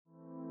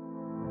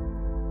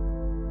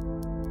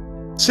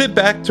Sit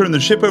back, turn the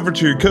ship over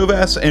to your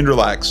Kovas, and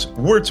relax.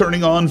 We're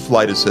turning on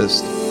Flight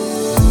Assist.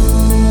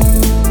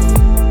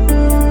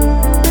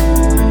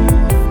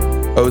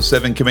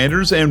 07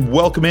 Commanders, and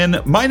welcome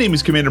in. My name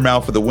is Commander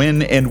Mal for the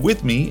win, and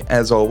with me,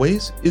 as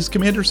always, is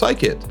Commander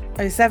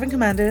Psychit. 07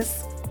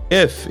 Commanders.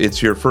 If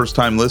it's your first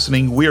time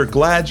listening, we are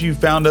glad you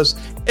found us.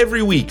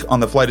 Every week on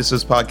the Flight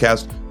Assist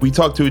podcast, we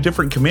talk to a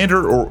different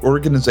commander or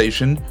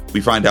organization.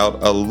 We find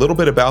out a little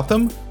bit about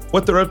them,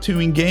 what they're up to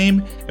in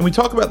game, and we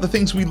talk about the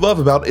things we love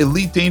about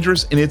Elite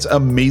Dangerous and its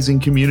amazing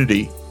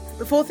community.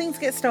 Before things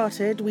get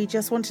started, we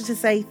just wanted to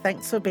say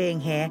thanks for being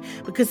here,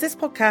 because this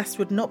podcast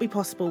would not be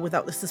possible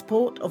without the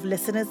support of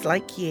listeners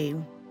like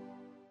you.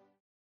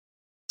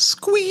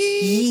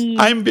 Squeeze!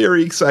 I'm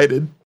very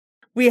excited.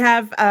 We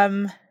have,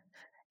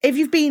 if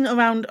you've been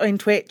around on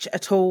Twitch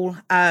at all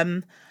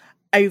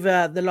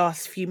over the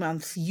last few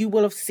months, you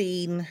will have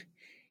seen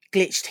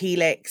Glitched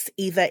Helix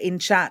either in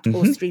chat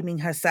or streaming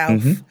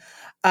herself.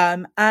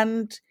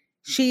 And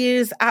she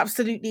is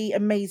absolutely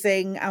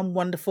amazing and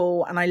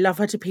wonderful, and I love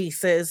her to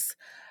pieces.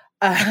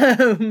 I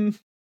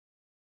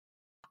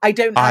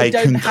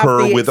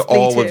concur with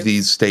all of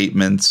these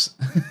statements.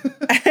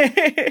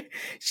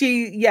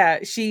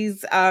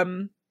 She's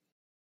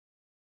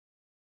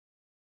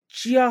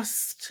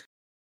just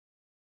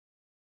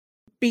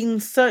been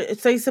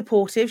so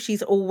supportive.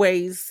 She's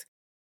always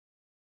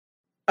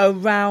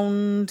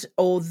around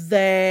or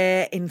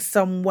there in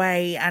some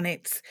way, and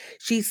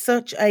she's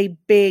such a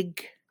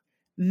big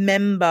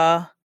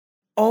member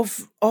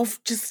of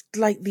just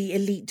like the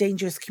Elite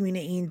Dangerous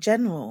community in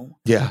general.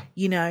 Yeah.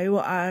 You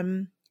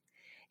know,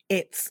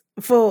 it's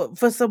for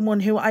someone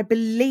who I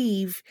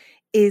believe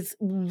is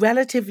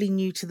relatively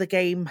new to the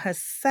game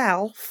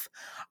herself.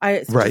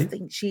 I just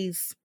think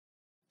she's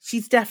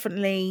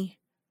definitely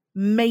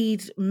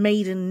made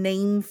a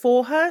name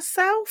for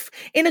herself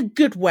in a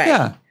good way.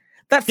 Yeah.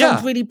 That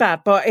sounds really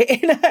bad, but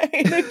in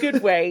a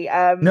good way.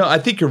 No, I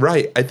think you're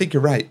right.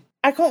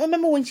 I can't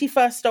remember when she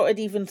first started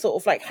even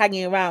sort of like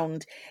hanging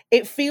around.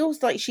 It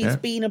feels like she's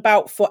been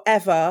about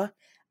forever,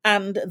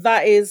 and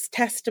that is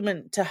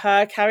testament to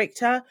her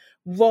character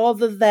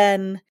rather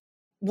than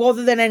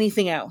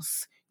anything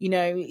else. You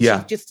know,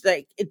 she's just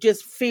like, it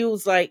just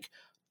feels like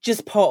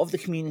just part of the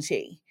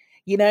community,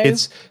 you know?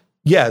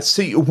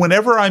 See,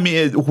 whenever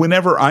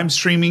I'm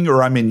streaming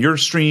or I'm in your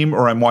stream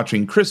or I'm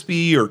watching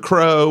Crispy or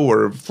Crow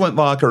or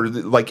Flintlock or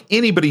like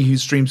anybody who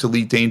streams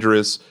Elite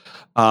Dangerous,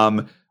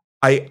 I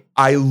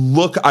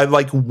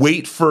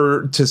wait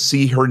to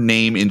see her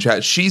name in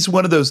chat. She's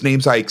one of those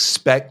names I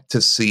expect to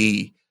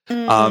see.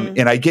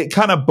 And I get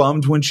kind of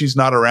bummed when she's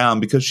not around,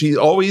 because she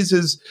always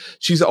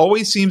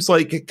seems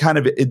like kind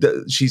of,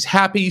 she's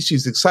happy.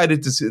 She's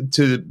excited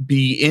to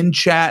be in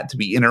chat, to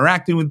be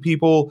interacting with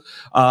people.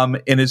 And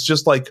it's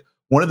just like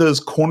one of those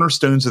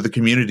cornerstones of the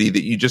community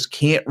that you just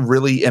can't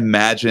really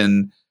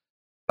imagine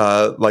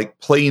like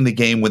playing the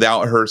game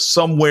without her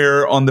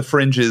somewhere on the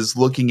fringes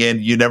looking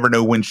in. You never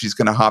know when she's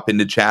going to hop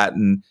into chat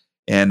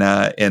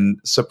and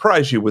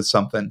surprise you with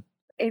something.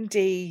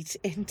 Indeed.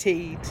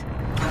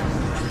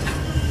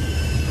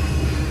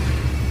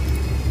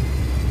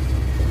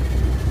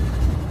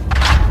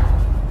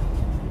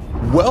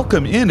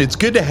 Welcome in. It's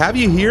good to have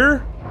you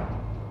here.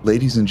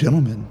 Ladies and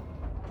gentlemen,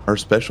 our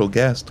special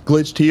guest,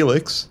 Glitched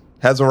Helix,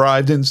 has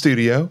arrived in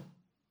studio.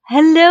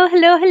 Hello.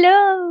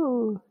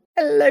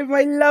 Hello,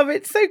 my love.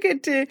 It's so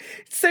good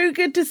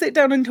to sit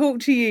down and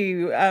talk to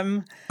you.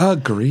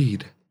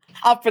 Agreed.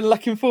 I've been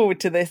looking forward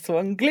to this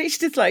one.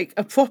 Glitched is like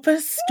a proper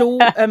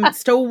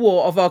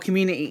stalwart of our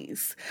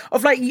communities.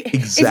 Of like,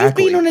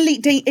 exactly.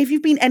 If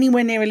you've been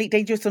anywhere near Elite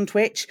Dangerous on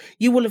Twitch,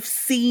 you will have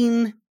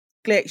seen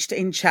Glitched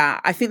in chat.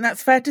 I think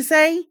that's fair to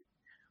say.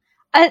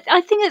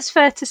 I think it's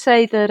fair to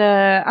say that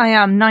I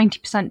am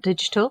 90%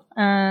 digital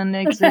and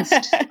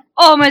exist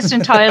almost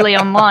entirely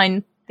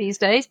online these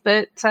days,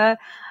 but I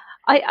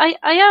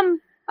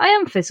am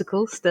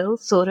physical still,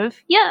 sort of.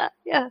 Yeah.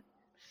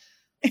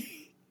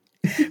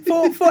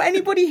 For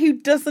anybody who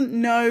doesn't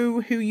know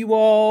who you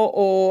are,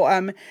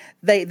 or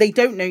they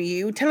don't know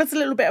you, tell us a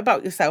little bit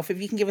about yourself. If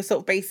you can give us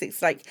sort of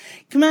basics like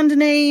commander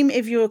name,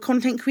 if you're a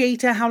content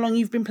creator, how long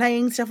you've been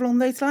playing, stuff along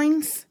those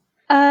lines.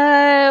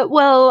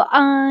 Well,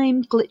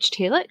 I'm Glitched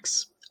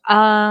Helix.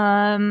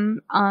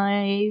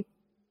 I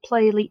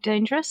play Elite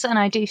Dangerous and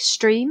I do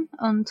stream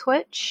on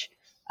Twitch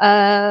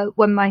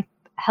when my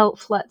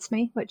health lets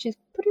me, which is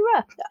pretty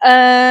rare.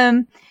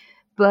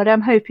 But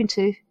I'm hoping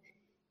to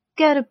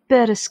get a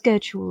better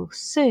schedule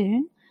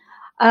soon.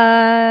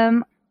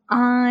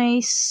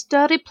 I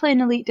started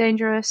playing Elite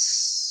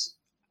Dangerous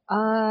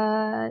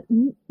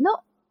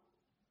not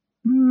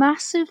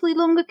massively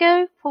long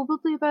ago,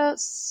 probably about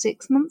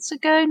 6 months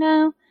ago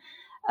now.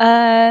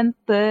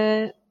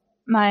 But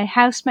my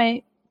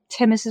housemate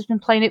Timmins has been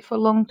playing it for a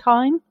long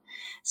time.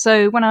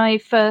 So when I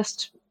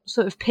first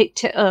sort of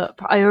picked it up,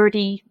 I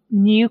already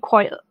knew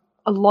quite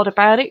a lot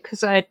about it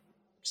because I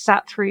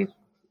sat through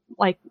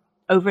like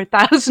over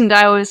 1,000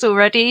 hours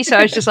already. So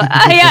I was just like,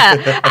 oh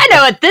yeah, I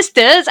know what this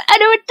does. I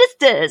know what this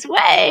does.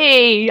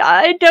 Wait,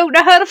 I don't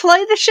know how to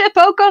fly the ship.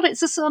 Oh god,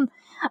 it's the sun.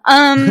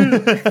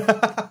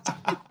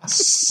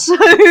 So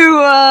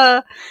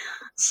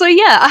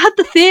yeah, I had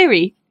the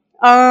theory.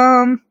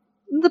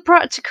 The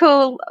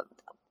practical,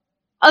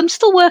 I'm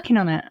still working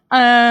on it.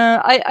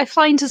 I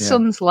fly into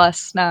suns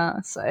less now,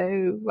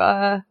 so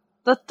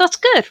that's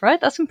good,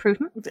 right? That's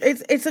improvement.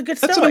 It's a good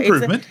start. That's an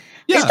improvement.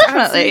 It's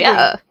definitely,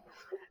 yeah.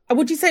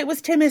 Would you say it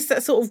was Timis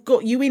that sort of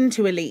got you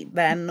into Elite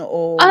then,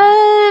 or?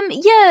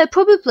 Yeah,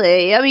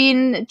 probably. I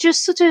mean,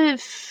 just sort of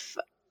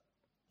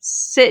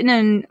sitting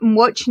and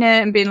watching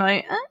it and being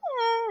like,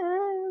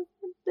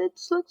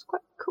 this looks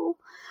quite cool.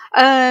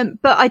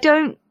 But I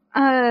don't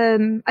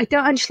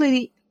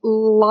actually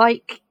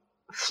like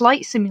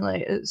flight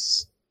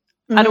simulators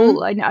at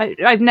all.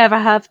 I've never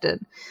have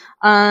done.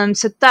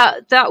 So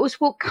that was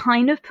what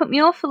kind of put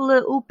me off a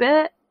little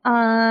bit.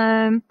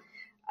 I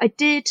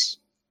did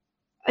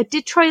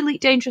try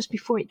Elite Dangerous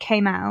before it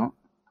came out,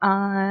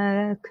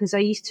 because I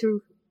used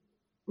to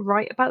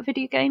write about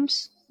video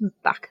games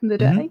back in the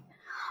day.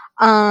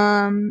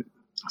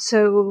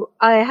 So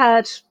I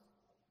had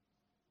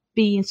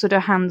been sort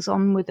of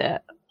hands-on with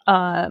it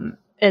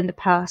in the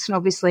past, and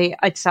obviously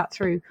I'd sat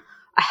through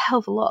a hell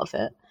of a lot of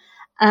it.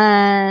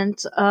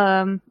 And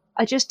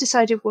I just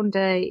decided one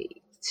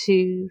day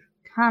to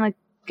kind of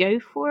go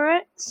for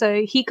it.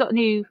 So he got a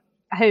new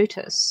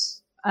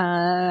HOTAS,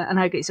 and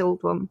I got his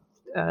old one,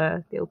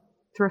 the old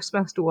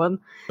Thrustmaster one.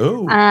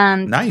 Oh,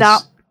 and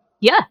nice.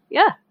 Yeah.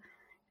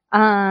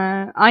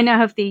 I now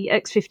have the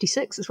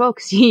X56 as well,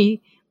 because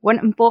he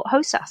went and bought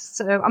HOTAS,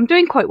 so I'm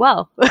doing quite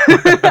well.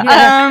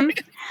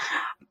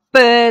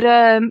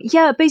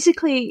 But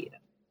basically,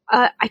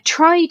 I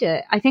tried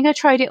it. I think I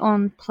tried it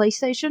on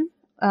PlayStation,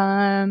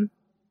 and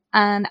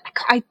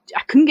I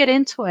couldn't get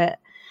into it.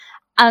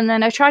 And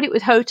then I tried it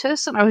with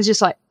HOTAS, and I was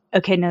just like,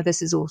 okay, no,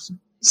 this is awesome.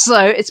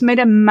 So it's made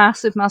a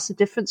massive, massive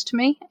difference to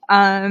me.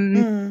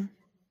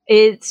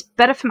 It's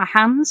better for my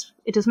hands.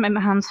 It doesn't make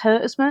my hands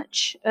hurt as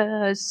much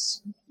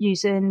as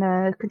using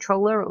a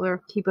controller or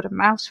a keyboard and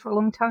mouse for a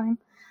long time.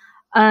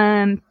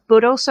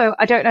 But also,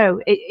 I don't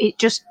know, it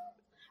just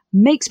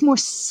makes more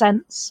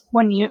sense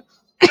when you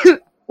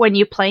when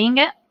you're playing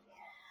it.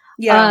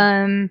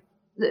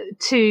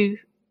 To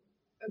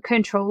a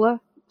controller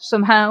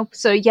somehow.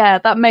 So yeah,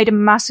 that made a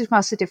massive,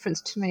 massive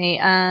difference to me.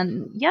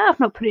 And yeah, I've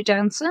not put it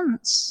down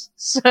since.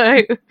 So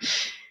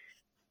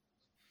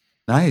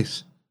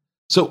nice.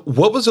 So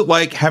what was it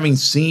like having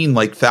seen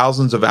like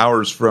thousands of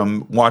hours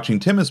from watching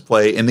Timis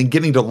play and then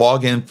getting to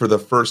log in for the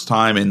first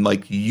time and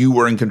like you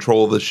were in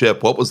control of the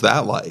ship? What was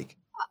that like?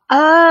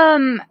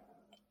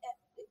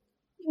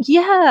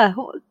 Yeah,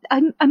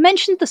 I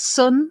mentioned the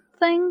sun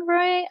thing,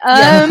 right?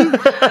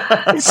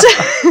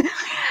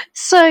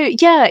 So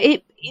yeah,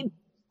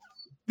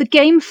 the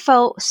game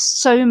felt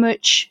so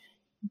much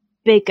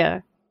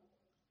bigger.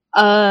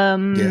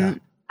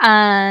 And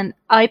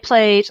I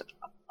played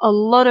a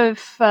lot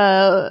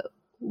of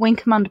Wing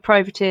Commander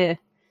Privateer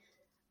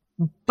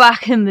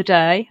back in the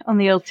day on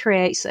the old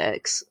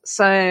 386.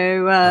 So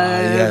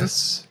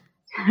yes.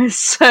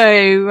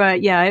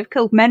 Yeah, I've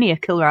killed many a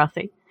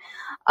Kilrathi.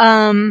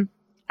 And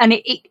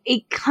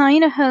it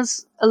kind of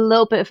has a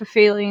little bit of a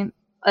feeling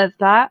of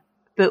that,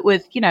 but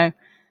with,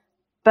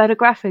 better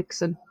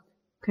graphics and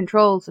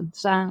controls and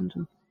sound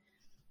and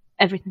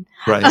everything.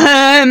 Right.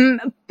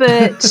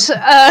 But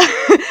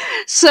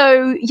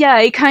so yeah,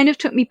 it kind of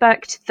took me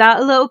back to that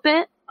a little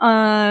bit.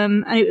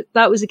 And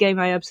that was a game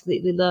I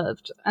absolutely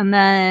loved. And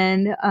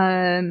then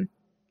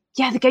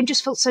the game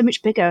just felt so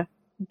much bigger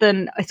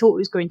than I thought it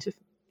was going to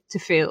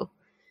feel.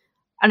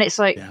 And it's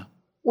like,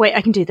 wait,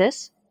 I can do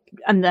this,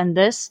 and then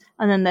this,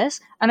 and then this,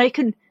 and I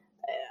can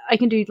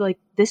do like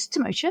this to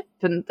my ship,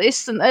 and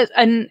this, and that.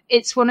 And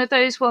it's one of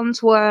those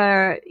ones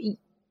where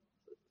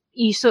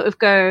you sort of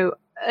go,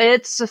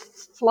 it's a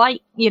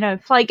flight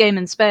game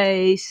in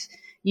space.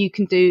 You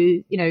can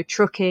do,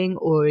 trucking,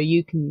 or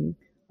you can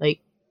like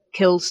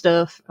kill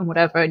stuff and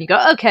whatever, and you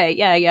go, okay,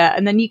 yeah,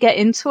 and then you get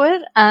into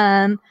it,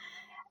 and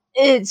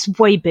it's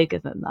way bigger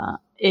than that.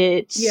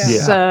 It's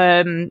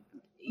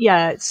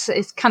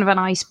it's kind of an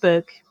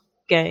iceberg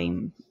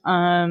game.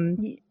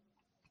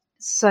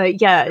 So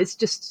yeah, it's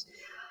just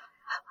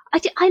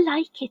I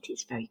like it.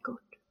 It's very good.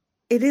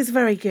 It is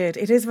very good.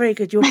 It is very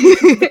good. You're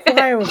the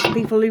choir of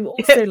people who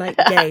also like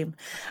the game.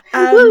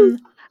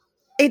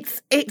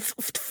 It's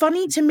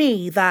funny to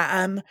me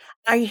that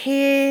I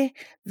hear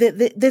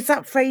that there's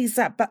that phrase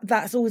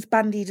that's always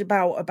bandied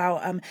about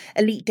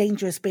Elite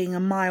Dangerous being a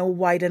mile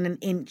wide and an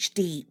inch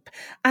deep,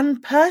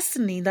 and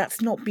personally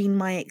that's not been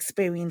my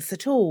experience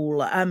at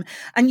all. And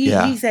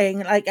you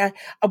saying like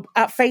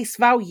at face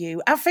value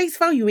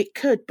it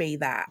could be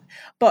that,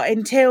 but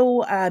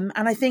until and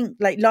I think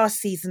like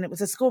last season it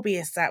was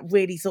Ascorbius that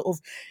really sort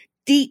of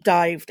deep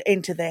dived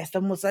into this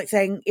and was like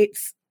saying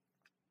it's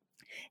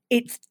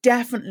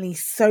definitely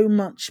so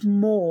much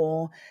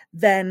more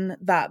than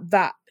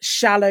that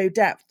shallow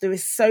depth. There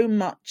is so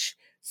much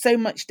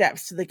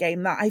depth to the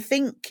game that I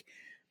think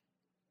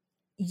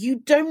you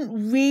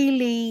don't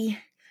really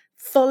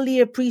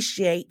fully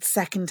appreciate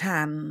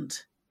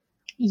secondhand.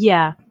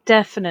 Yeah,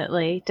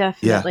 definitely.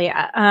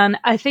 And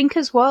I think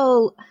as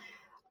well,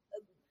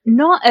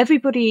 not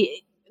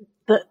everybody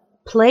that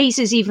plays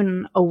is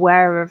even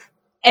aware of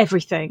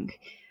everything.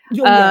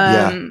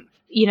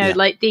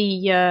 Like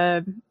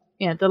the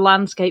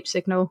landscape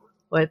signal,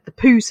 or the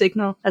poo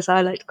signal, as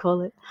I like to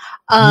call it.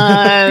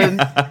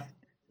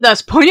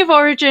 That's point of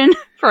origin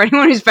for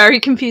anyone who's very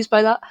confused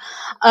by that.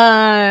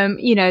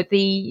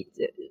 The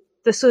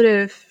sort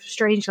of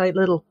strange, like,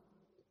 little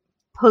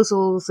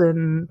puzzles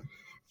and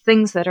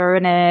things that are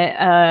in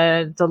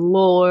it, the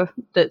lore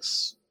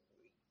that's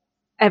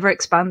ever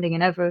expanding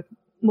and ever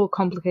more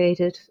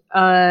complicated.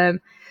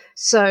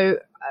 So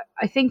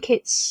I think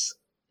it's,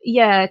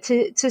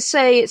 to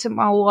say it's a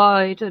mile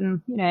wide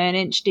and, an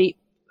inch deep,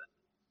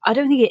 I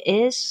don't think it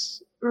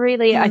is,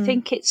 really. I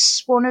think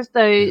it's one of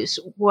those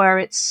where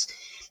it's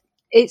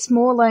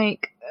more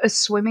like a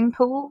swimming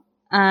pool,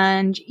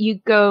 and you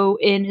go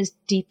in as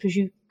deep as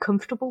you're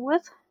comfortable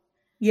with.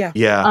 Yeah.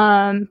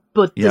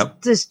 But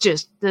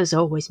there's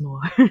always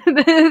more.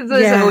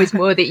 There's always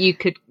more that you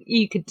could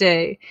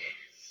do.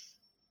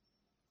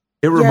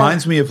 It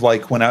reminds me of,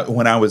 like, when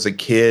I was a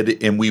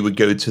kid and we would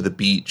go to the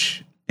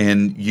beach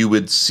and you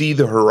would see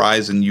the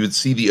horizon, you would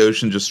see the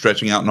ocean just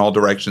stretching out in all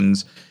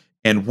directions.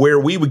 And where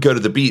we would go to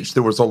the beach,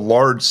 there was a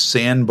large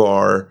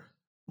sandbar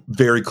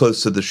very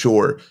close to the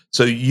shore.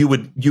 So you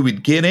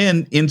would get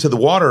into the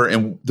water,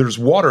 and there's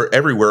water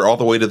everywhere all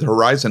the way to the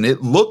horizon.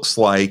 It looks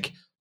like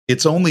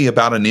it's only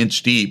about an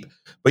inch deep,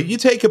 but you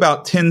take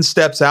about 10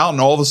 steps out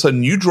and all of a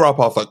sudden you drop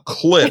off a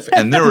cliff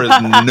and there is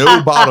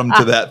no bottom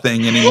to that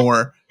thing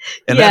anymore.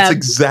 And that's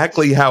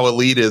exactly how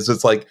Elite is.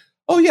 It's like,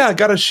 oh yeah, I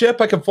got a ship,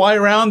 I can fly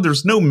around.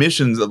 There's no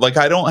missions. Like,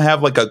 I don't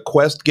have like a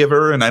quest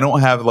giver, and I don't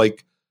have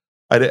like,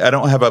 I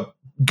don't have a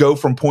go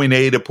from point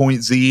A to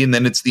point Z and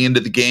then it's the end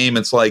of the game.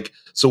 It's like,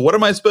 so what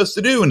am I supposed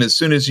to do? And as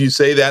soon as you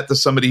say that to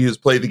somebody who's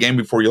played the game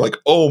before, you're like,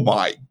 oh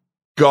my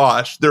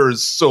gosh, there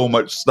is so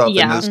much stuff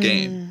in this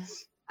game.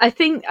 I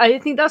think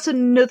that's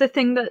another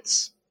thing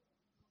that's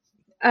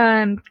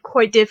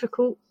quite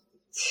difficult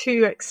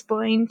to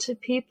explain to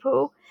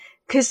people.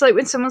 Because, like,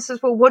 when someone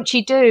says, well, what do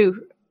you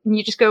do? And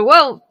you just go,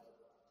 well,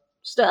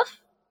 stuff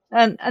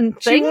and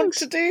things. Do you want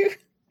to do?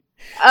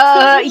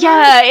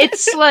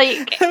 It's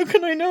like... How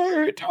can I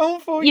know it all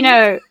for you? You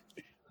know,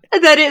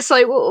 and then it's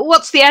like, well,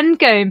 what's the end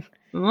game?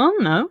 Well,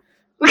 no.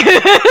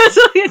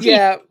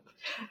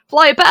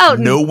 Fly about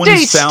and no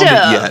one's found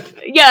stuff.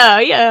 It yet.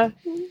 Yeah.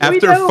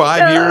 After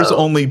 5 years,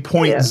 only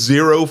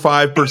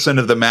 0.05%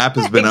 of the map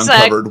has been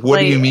uncovered. What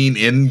do you mean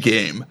in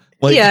game?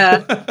 Like,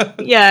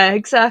 yeah,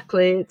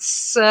 exactly.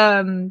 It's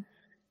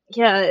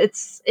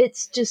it's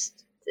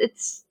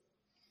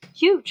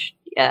huge.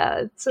 Yeah,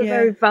 it's a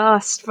very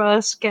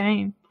vast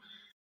game.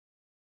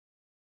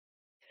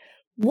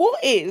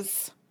 What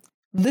is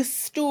the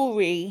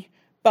story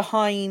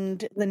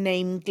behind the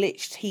name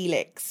Glitched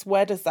Helix?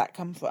 Where does that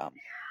come from?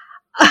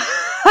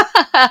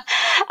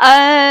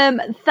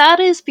 That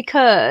is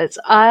because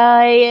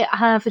I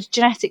have a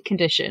genetic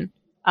condition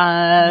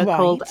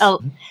called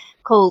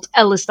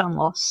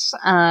Ehlers-Danlos.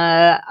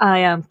 I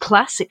am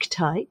classic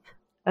type.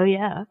 Oh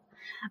yeah.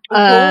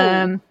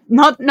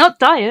 Not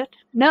diet.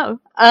 No.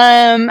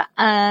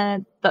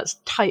 That's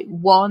type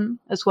 1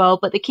 as well,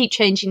 but they keep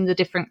changing the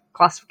different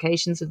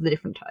classifications of the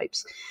different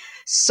types.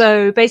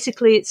 So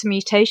basically it's a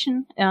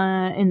mutation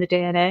in the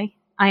DNA.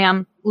 I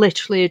am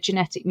literally a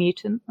genetic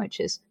mutant, which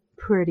is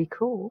pretty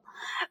cool.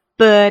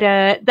 But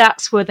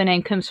that's where the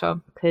name comes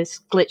from, because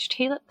glitched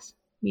helix,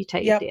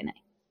 mutated DNA.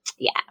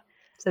 Yeah.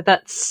 So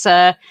that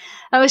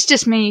was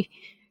just me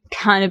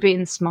kind of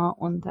being smart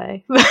one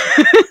day.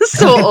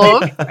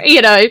 Sort of.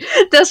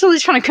 Desperately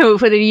trying to come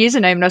up with a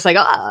username, and I was like,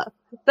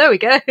 there we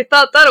go.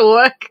 That'll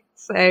work.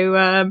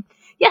 So,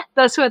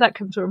 that's where that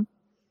comes from.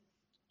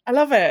 I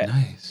love it.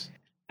 Nice.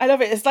 I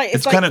love it. It's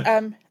like kind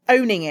of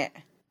owning it.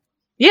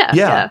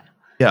 Yeah.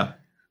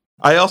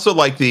 I also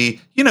like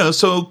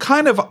so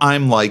kind of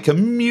I'm like a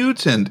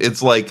mutant.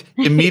 It's like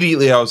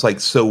immediately I was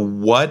like, so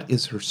what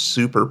is her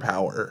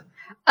superpower?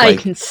 I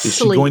can sleep. Is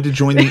she going to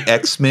join the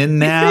X-Men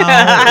now? Or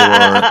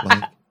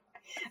like,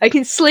 I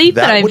can sleep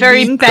and I'm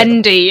very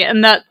bendy,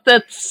 and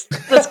that's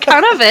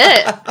kind of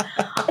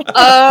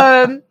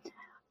it.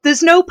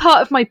 There's no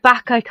part of my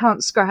back I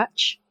can't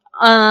scratch.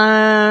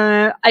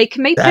 I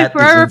can make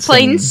paper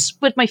airplanes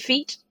with my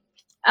feet.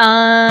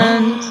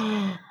 And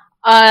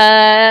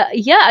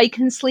I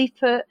can sleep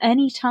at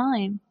any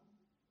time.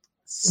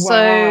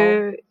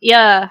 So,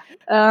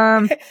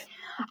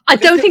 I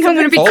don't think I'm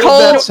going to be cold.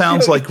 All of that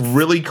sounds like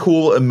really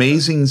cool,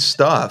 amazing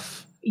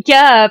stuff.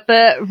 Yeah,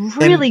 but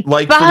really and,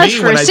 like, bad for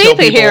me, when I tell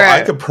people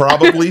I could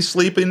probably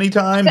sleep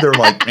anytime, they're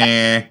like,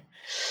 eh.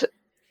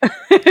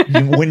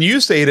 When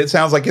you say it, it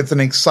sounds like it's an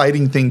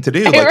exciting thing to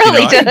do. Like,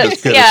 really does. I can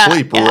just go to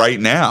sleep right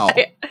now.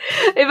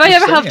 If I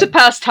ever have to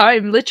pass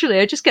time, literally,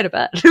 I just get a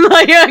bed.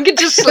 Like, I can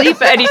just sleep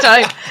at any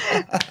time.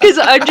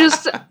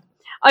 Because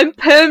I'm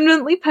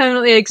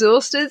permanently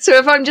exhausted. So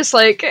if I'm just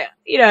like,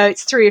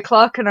 it's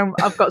 3:00 and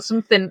I've got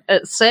something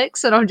at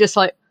 6, and I'm just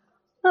like,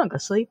 I'll go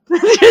sleep.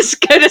 Just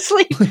go to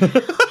sleep.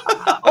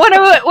 When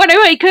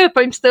I wake up,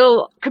 I'm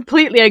still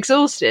completely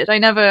exhausted. I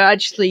never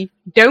actually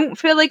don't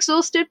feel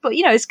exhausted, but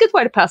it's a good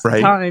way to pass the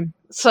time.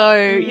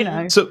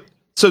 So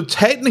So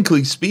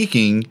technically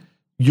speaking,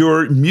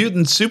 your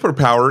mutant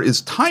superpower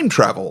is time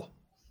travel.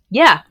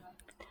 Yeah.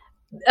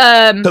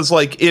 Because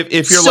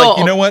if you're like,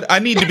 you know what, I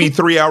need to be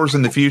 3 hours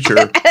in the future,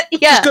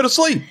 just go to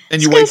sleep,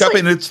 and you wake up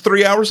and it's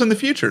 3 hours in the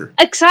future.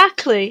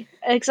 Exactly.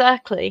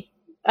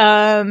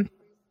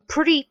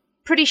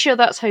 Pretty sure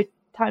that's how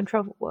time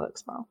travel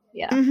works, Mal.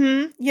 Yeah.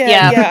 Mm-hmm.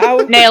 Yeah.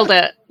 Nailed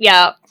it.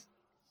 Yeah.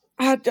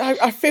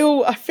 I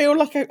feel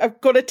like I've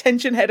got a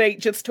tension headache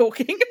just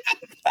talking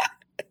about that.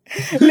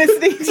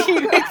 Listening to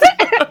you.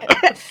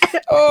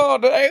 Oh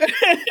no.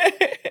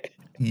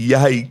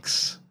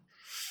 Yikes.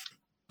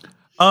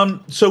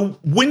 So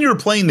when you're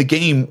playing the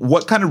game,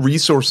 what kind of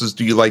resources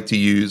do you like to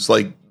use?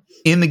 Like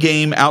in the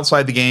game,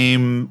 outside the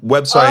game,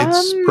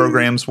 websites,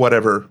 programs,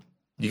 whatever.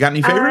 You got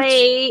any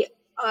favorites?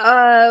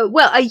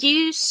 I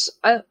use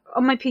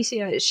on my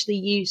PC. I actually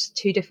use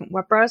 2 different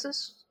web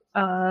browsers.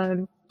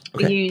 I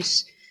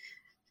use.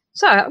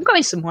 Sorry, I'm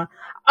going somewhere.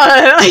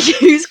 I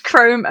use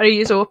Chrome and I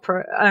use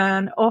Opera,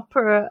 and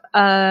Opera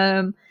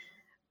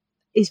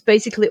is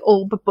basically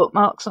all the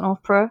bookmarks on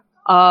Opera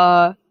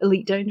are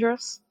Elite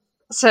Dangerous.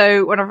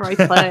 So whenever I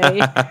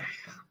play,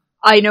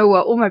 I know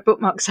what all my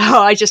bookmarks are.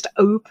 I just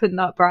open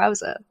that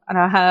browser and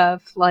I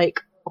have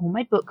like all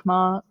my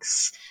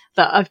bookmarks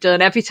that I've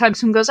done. Every time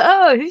someone goes,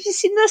 "Oh, have you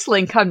seen this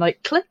link?" I'm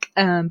like, click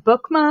and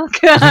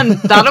bookmark, and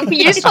that'll be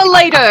useful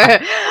later.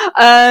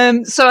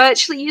 So I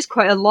actually use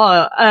quite a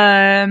lot.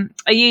 I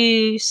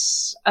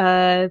use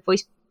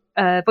voice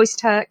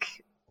attack.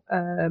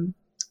 I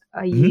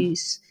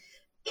use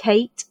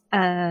Kate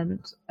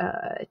and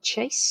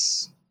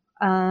Chase.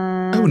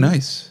 Oh,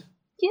 nice.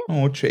 Yeah.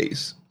 Oh,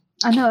 Chase.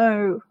 I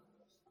know,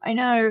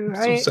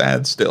 right? So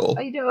sad still.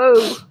 I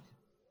know.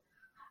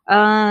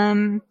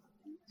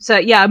 So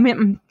yeah,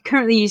 I'm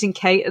currently using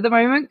Kate at the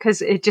moment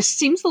because it just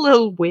seems a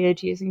little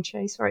weird using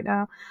Chase right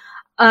now.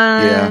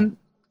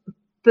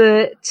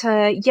 But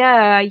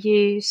I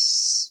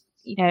use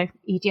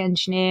ED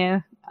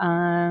Engineer.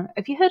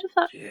 Have you heard of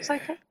that? Is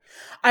that okay?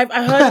 I've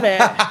heard of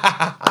it.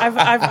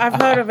 I've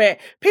heard of it.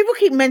 People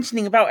keep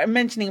mentioning about it.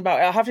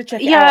 I'll have to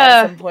check it out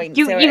at some point.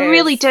 You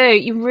really do.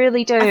 You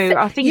really do.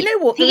 I think you know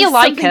what? There's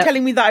like something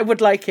telling me that I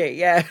would like it.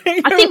 Yeah.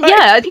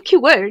 I think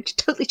you would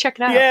totally check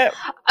it out. Yeah.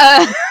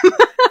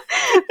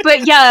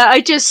 But yeah,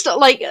 I just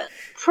like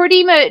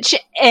pretty much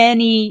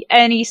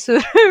any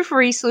sort of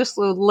resource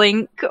or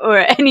link or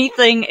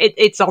anything.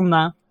 It's on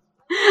there.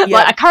 Yeah.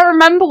 Like I can't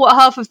remember what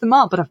half of them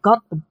are, but I've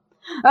got them.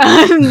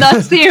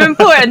 That's the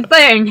important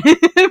thing.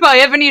 If I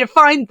ever need to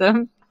find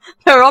them,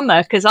 they're on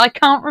there because I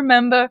can't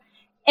remember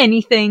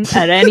anything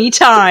at any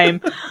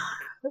time.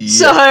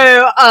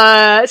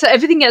 Yeah. So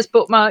everything gets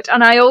bookmarked,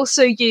 and I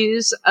also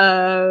use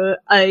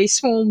a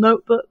small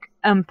notebook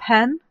and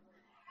pen.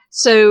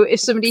 So if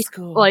somebody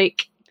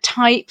like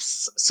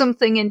types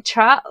something in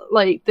chat,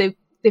 like they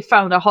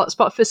found a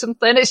hotspot for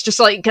something, it's just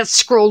like gets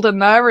scrolled in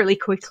there really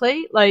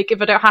quickly. Like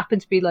if I don't happen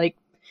to be like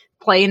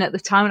playing at the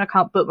time and I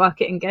can't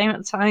bookmark it in game at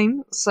the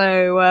time.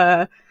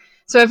 So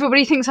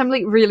everybody thinks I'm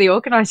like really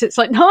organized. It's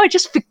like, no, I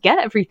just forget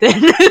everything.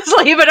 It's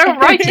like if I don't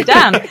write it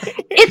down,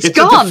 it's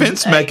gone. A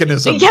defense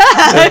mechanism.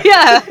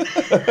 Yeah.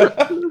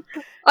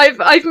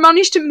 I've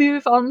managed to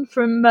move on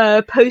from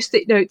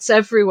post-it notes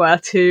everywhere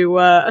to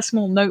a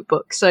small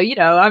notebook. So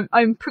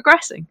I'm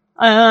progressing.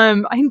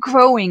 I'm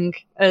growing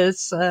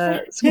as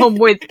someone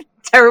with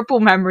terrible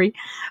memory,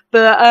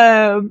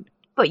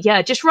 but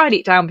yeah, just write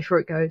it down before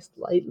it goes.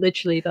 Like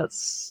literally,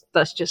 that's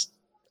just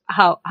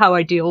how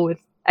I deal with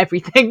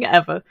everything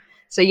ever.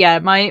 So yeah,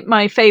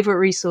 my favorite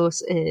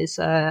resource is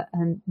a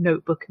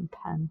notebook and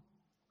pen.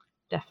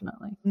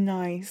 Definitely.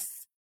 Nice.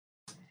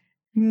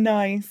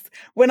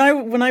 When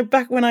I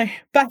back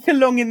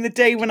along in the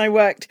day when I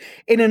worked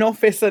in an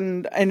office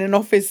and in an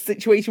office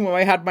situation where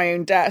I had my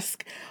own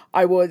desk,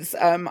 I was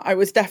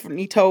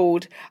definitely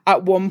told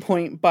at one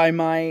point by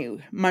my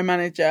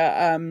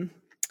manager,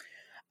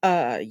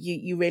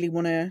 you really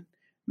want to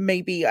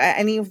maybe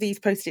any of these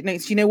post-it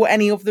notes, do you know what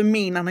any of them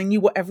mean? And I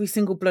knew what every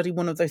single bloody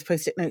one of those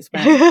post-it notes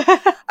meant.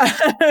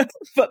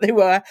 But they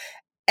were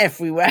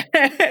everywhere,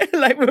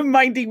 like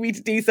reminding me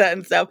to do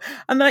certain stuff.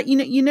 And like,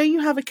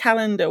 you have a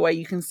calendar where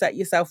you can set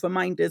yourself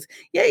reminders.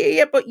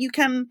 Yeah, but you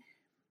can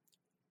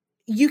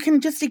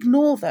just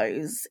ignore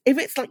those. If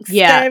it's like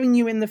staring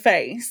you in the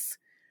face,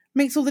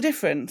 makes all the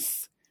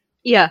difference.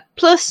 Yeah.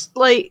 Plus,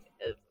 like,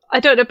 I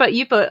don't know about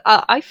you, but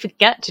I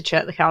forget to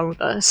check the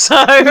calendar. So,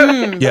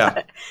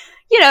 yeah.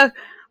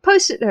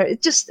 Post-it note,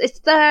 it's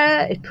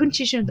there, it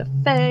punches you in the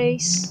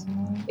face.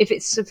 If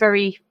it's a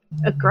very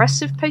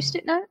aggressive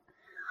post-it note.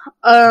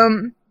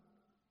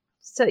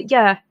 So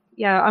yeah,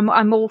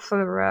 I'm all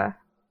for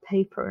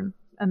paper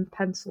and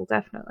pencil,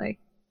 definitely.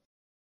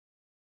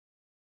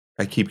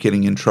 I keep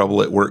getting in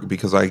trouble at work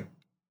because I,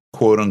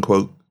 quote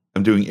unquote,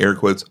 I'm doing air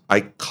quotes,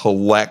 I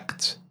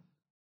collect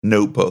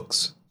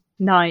notebooks.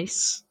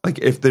 Nice. Like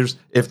if there's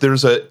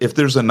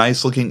a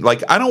nice looking,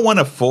 like I don't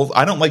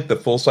like the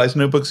full size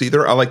notebooks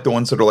either. I like the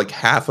ones that are like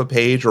half a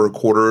page or a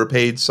quarter a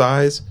page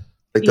size,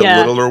 like the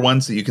littler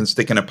ones that you can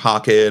stick in a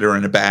pocket or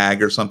in a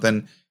bag or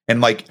something.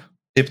 And like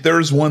if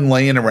there's one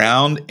laying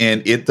around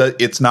and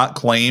it's not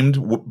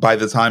claimed by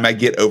the time I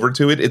get over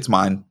to it, it's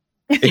mine.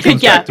 It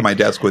comes back to my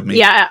desk with me.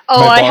 Yeah.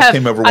 Oh, my boss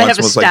came over once and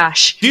was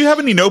stash. like, "Do you have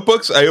any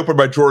notebooks?" I opened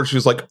my drawer. She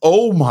was like,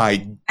 "Oh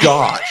my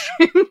gosh,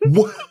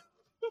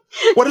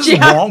 what is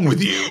wrong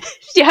with you?"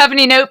 Do you have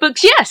any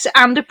notebooks? Yes,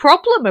 and a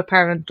problem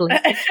apparently.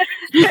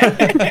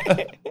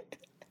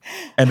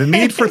 And a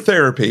need for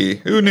therapy.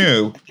 Who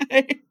knew?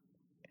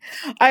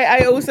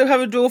 I also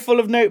have a drawer full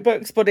of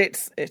notebooks, but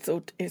it's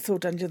all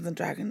Dungeons and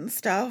Dragons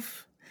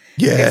stuff.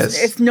 Yes.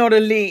 It's not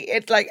Elite.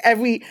 It's like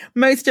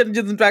most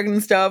Dungeons and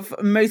Dragons stuff,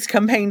 most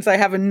campaigns I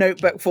have a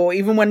notebook for.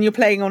 Even when you're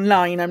playing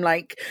online, I'm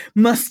like,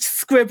 must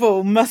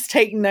scribble, must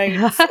take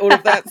notes, all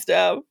of that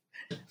stuff.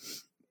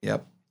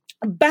 Yep.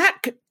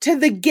 Back to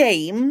the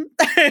game.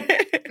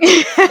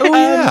 Oh,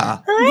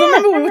 yeah.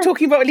 Remember we were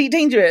talking about Elite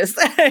Dangerous?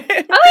 Oh,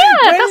 yeah,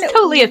 that's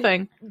totally a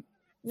thing.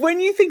 When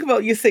you think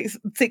about your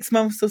six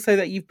months or so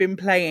that you've been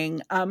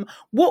playing,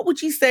 what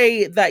would you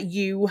say that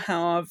you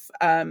have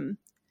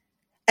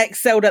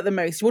excelled at the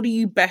most? What are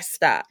you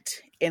best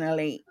at in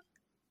Elite?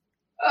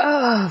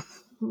 I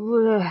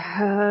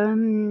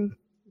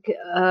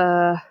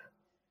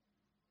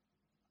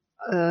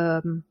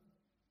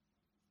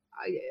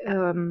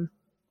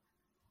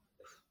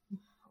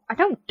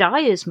don't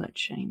die as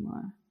much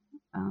anymore.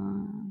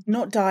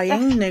 Not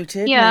dying,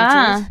 noted.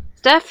 Yeah, noted.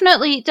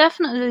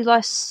 definitely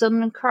less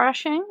summon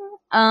crashing.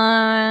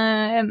 I've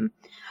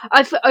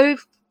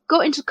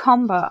got into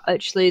combat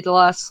actually the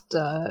last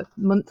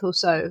month or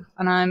so,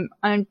 and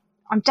I'm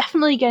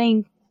definitely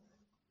getting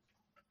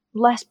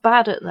less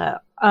bad at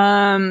that.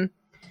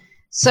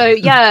 So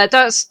yeah,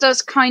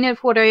 that's kind of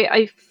what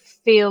I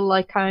feel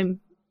like I'm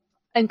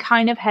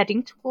kind of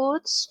heading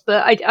towards.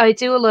 But I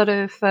do a lot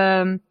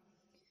of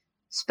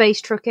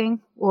space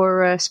trucking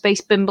or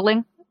space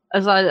bimbling,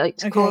 as I like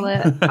to call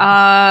it.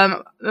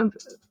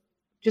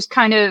 Just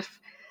kind of,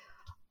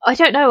 I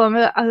don't know. I'm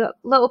a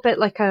little bit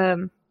like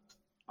a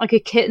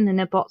kitten in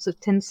a box of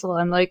tinsel.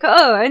 I'm like,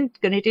 oh, I'm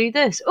going to do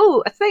this.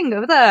 Oh, a thing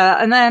over there.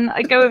 And then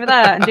I go over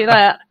there and do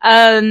that.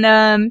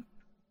 And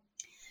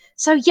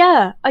so,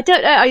 yeah, I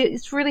don't know.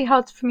 It's really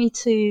hard for me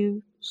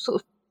to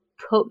sort of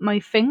put my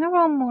finger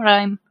on what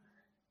I'm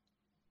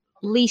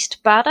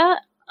least bad at.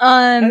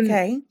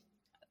 Okay.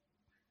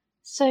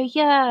 So,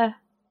 yeah.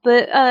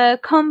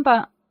 But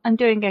combat, I'm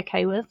doing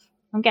okay with.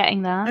 I'm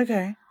getting there.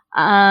 Okay.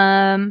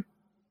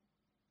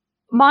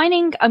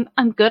 Mining,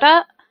 I'm good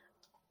at.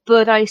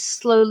 But I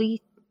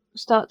slowly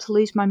start to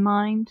lose my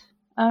mind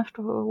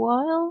after a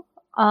while.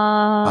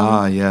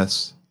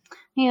 Yes.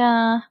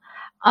 Yeah.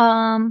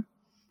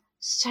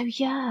 So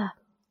yeah,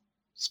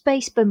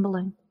 space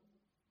bimbling.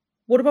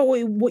 What about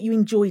what you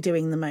enjoy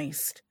doing the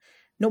most?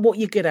 Not what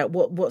you're good at.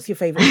 What's your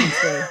favourite thing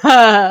to do?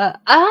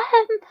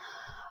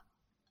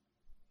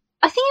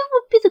 I think it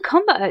would be the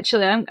combat.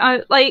 Actually,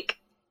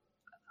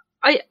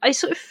 I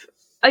sort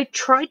of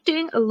tried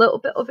doing a little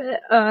bit of it,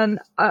 and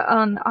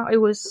I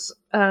was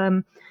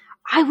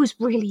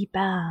really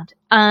bad,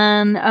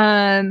 and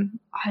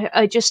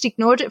I just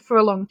ignored it for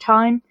a long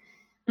time.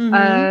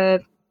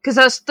 Mm-hmm.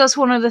 Because that's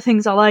one of the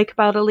things I like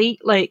about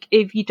Elite. Like,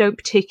 if you don't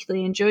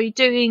particularly enjoy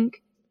doing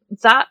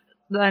that,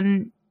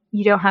 then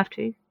you don't have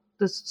to.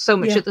 There's so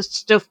much of the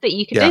stuff that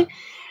you can do.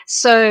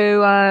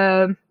 So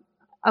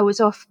I was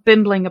off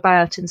bimbling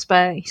about in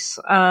space,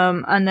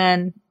 and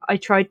then I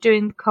tried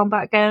doing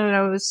combat again, and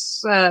I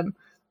was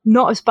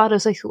not as bad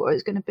as I thought I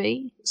was going to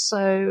be.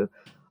 So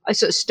I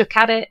sort of stuck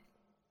at it.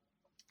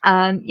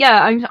 And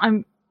yeah,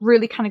 I'm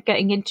really kind of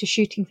getting into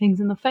shooting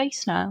things in the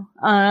face now,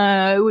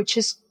 which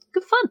is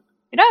good fun,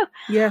 you know?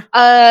 Yeah.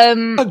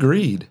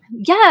 Agreed.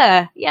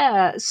 Yeah.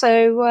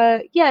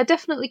 So yeah,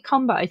 definitely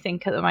combat, I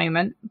think, at the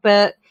moment.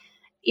 But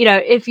you know,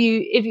 if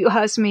you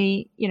ask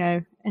me, you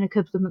know, in a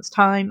couple of months'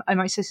 time, I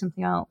might say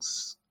something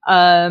else.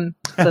 But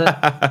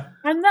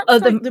and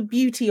that's like the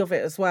beauty of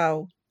it as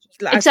well.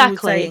 Like,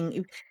 exactly. As you were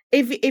saying,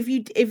 if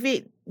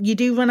you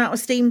do run out of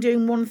steam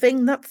doing one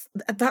thing, that's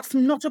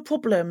not a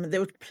problem.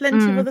 There are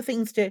plenty of other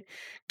things to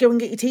go and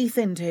get your teeth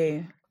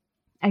into.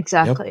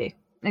 Exactly.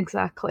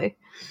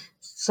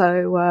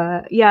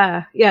 So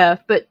yeah,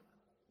 but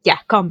yeah,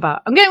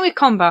 combat. I'm going with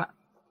combat.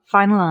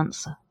 Final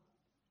answer.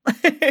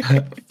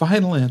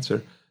 Final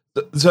answer.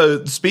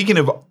 So speaking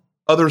of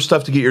other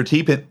stuff to get your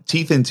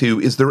teeth into,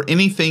 is there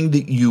anything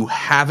that you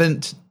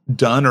haven't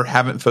done or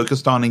haven't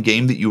focused on in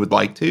game that you would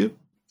like to?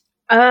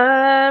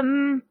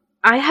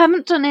 I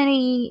haven't done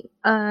any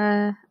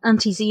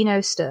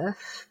anti-Xeno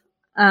stuff.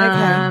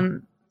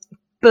 But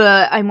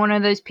I'm one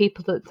of those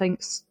people that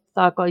thinks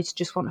that guys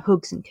just want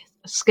hugs and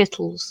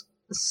skittles.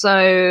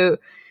 So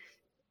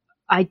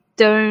I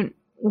don't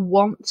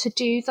want to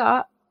do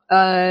that.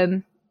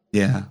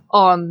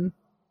 On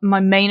my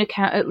main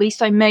account, at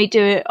least. I may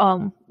do it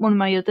on one of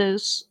my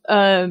others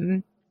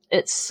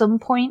at some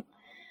point.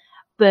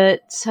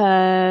 But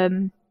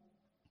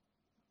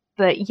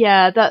But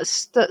yeah,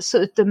 that's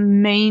sort of the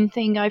main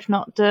thing I've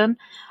not done.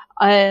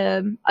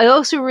 I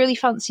also really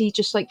fancy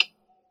just like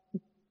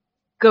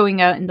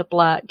going out in the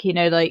black,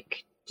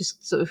 like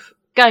just sort of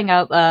going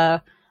out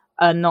there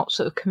and not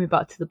sort of coming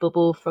back to the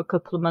bubble for a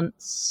couple of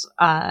months.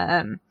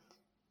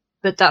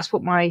 But that's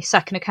what my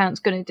second account's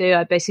going to do.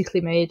 I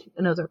basically made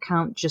another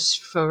account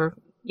just for,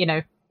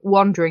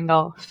 wandering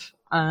off.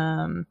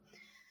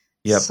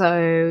 Yep.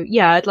 So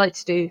yeah, I'd like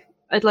to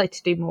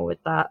do more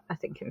with that, I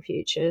think, in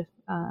future.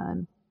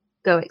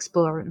 Go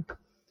explore and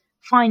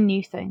find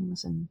new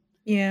things, and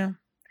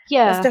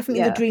that's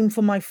definitely the dream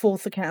for my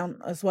fourth account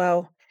as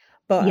well.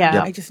 But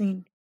I just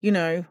need,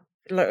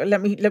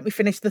 let me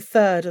finish the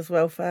third as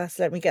well first.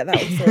 Let me get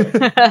that all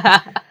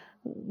sorted.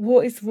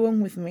 What is wrong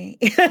with me?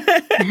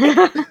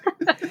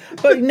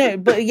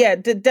 but yeah,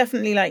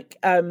 definitely, like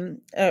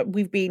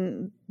we've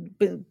been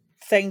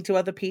saying to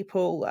other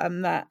people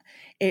that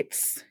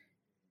it's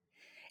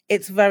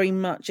very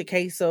much a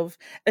case of,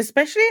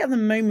 especially at the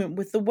moment,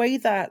 with the way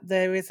that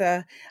there is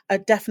a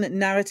definite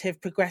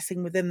narrative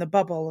progressing within the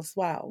bubble as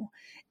well.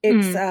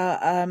 It's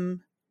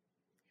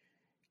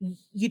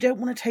you don't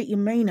want to take your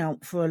main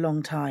out for a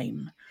long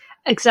time.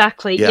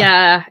 Exactly.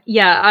 Yeah.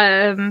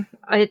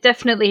 I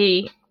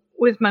definitely,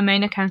 with my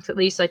main account at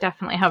least, I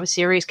definitely have a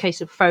serious case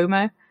of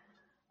FOMO.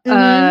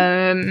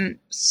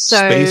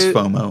 Space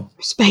FOMO.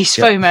 Space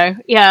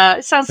FOMO. Yeah,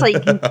 it sounds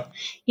like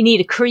you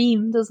need a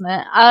cream, doesn't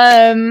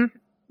it?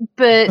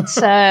 But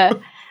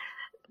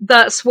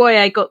that's why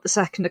I got the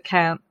second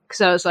account,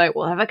 because I was like,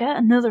 well, if I get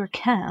another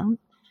account,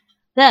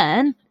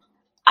 then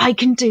I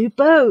can do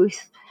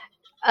both.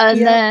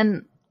 And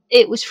then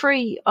it was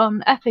free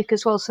on Epic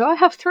as well, so I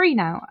have 3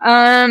 now.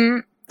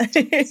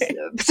 So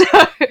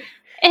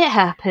it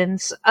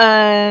happens.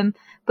 But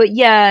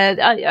yeah,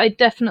 I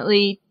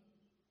definitely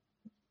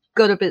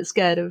got a bit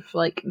scared of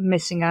like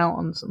missing out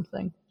on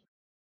something.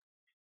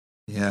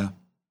 Yeah.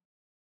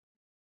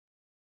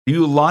 Do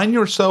you align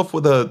yourself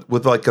with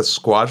like a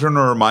squadron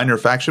or a minor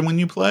faction when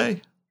you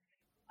play?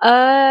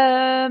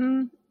 I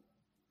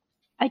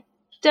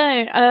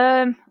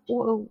don't.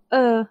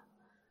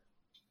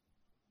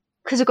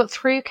 Because I've got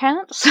 3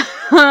 accounts.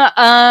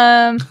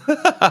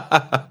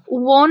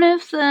 One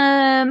of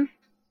them,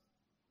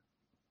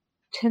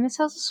 Timmins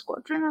has a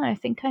squadron, and I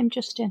think I'm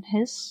just in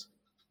his.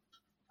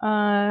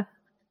 And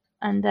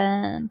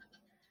then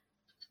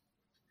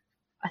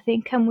I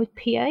think I'm with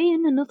PA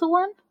in another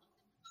one.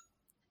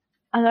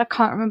 And I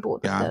can't remember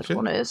what the third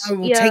one is. I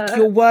will take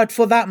your word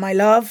for that, my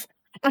love.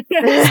 That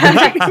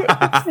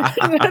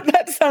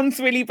sounds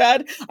really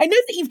bad. I know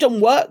that you've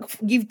done work.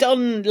 You've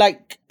done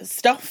like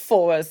stuff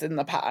for us in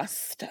the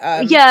past.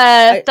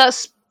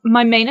 That's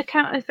my main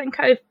account. I think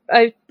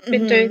I've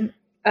been doing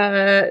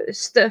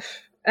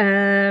stuff,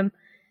 but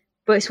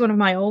it's one of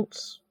my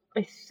alts.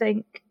 I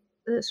think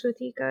that's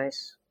with you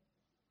guys.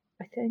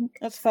 I think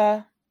that's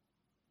fair.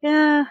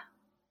 Yeah,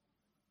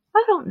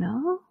 I don't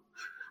know.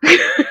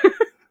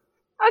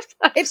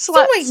 It's so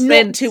like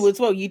not to as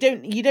well. You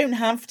don't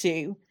have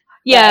to.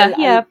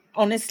 Yeah.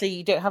 Honestly,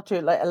 you don't have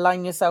to like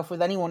align yourself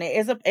with anyone. It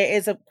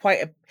is a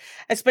quite a,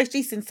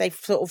 especially since they've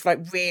sort of like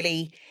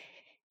really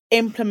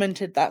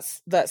implemented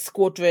that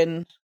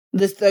squadron,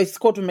 those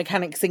squadron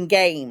mechanics in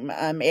game.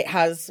 It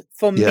has,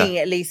 for me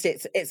at least,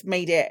 it's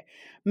made it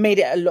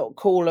a lot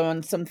cooler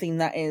and something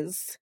that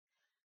is,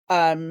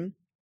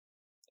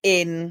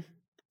 in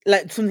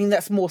like something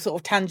that's more sort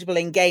of tangible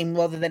in game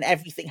rather than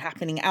everything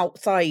happening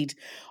outside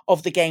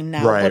of the game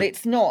now. Right. But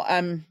it's not.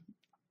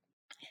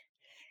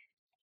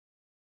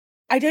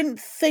 I don't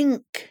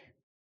think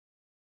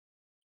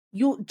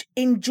you're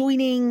in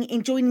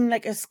joining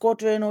like a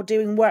squadron or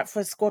doing work for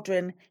a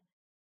squadron.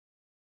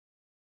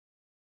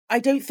 I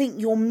don't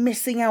think you're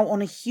missing out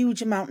on a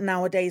huge amount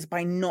nowadays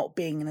by not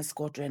being in a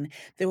squadron.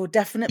 There are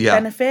definite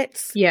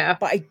benefits. Yeah.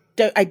 But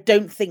I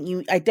don't think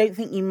you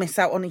miss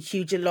out on a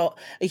huge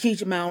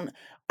amount,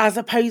 as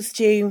opposed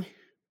to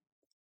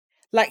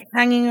like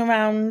hanging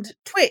around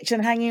Twitch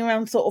and hanging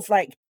around sort of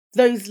like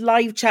those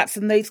live chats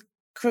and those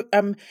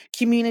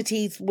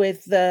communities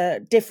with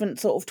the different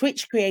sort of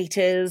Twitch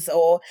creators,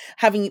 or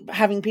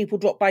having people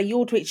drop by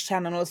your Twitch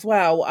channel as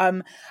well.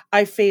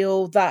 I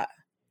feel that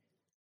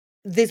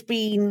there's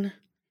been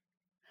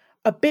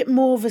a bit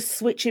more of a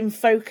switch in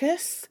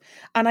focus,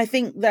 and I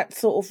think that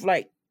sort of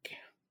like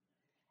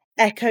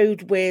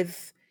echoed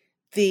with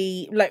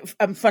the like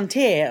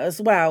Frontier as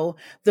well.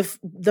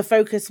 The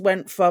focus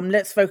went from,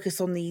 let's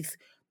focus on the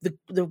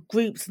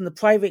groups and the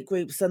private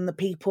groups and the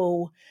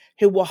people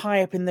who were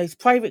high up in those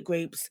private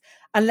groups,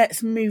 and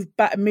let's move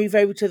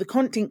over to the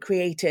content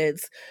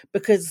creators,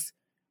 because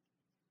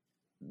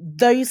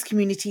those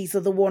communities are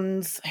the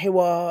ones who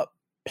are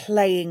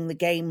playing the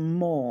game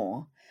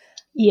more.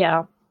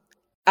 Yeah.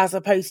 As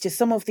opposed to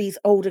some of these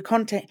older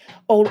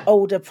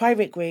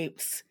private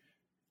groups,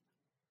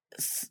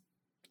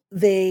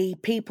 the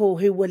people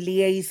who were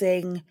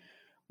liaising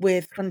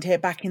with Frontier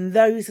back in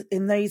those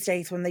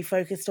days when they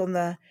focused on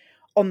the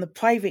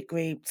private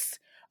groups,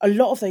 a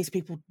lot of those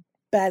people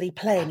barely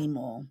play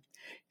anymore.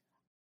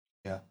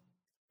 Yeah.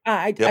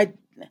 I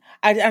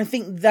I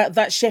think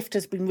that shift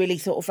has been really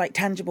sort of like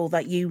tangible,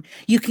 that you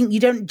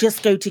don't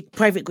just go to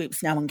private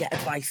groups now and get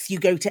advice. You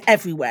go to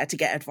everywhere to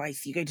get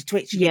advice. You go to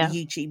Twitch, you go to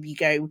YouTube, you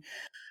go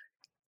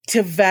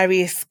to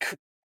various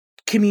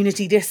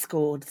community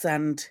discords,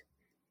 and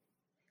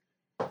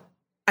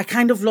I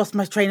kind of lost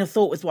my train of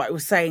thought with what I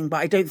was saying, but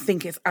I don't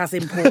think it's as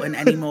important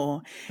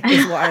anymore,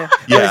 is what I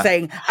was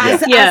saying.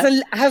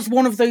 As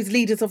one of those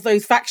leaders of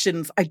those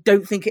factions, I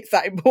don't think it's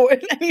that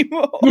important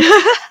anymore.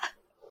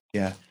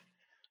 Yeah.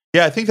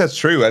 Yeah, I think that's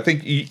true. I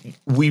think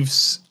we've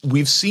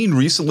seen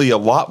recently a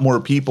lot more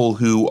people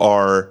who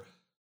are.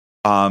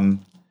 I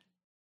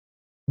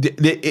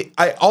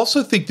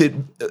also think that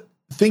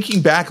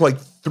thinking back like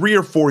 3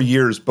 or 4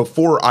 years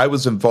before I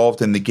was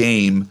involved in the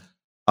game,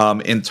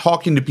 and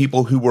talking to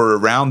people who were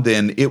around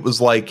then, it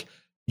was like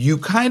you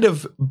kind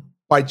of,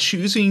 by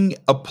choosing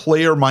a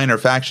player minor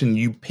faction,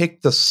 you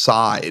picked a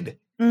side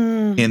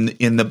in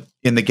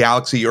the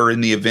galaxy or in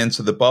the events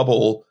of the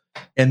bubble,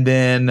 and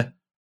then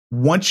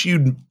once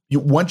you'd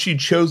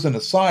chosen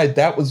a side,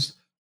 that was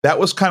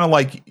kind of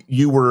like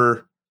you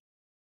were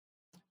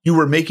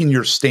making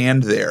your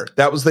stand there.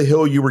 That was the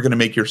hill you were going to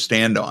make your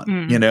stand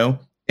on, you know?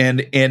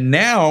 And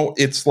now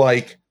it's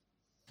like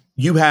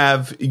you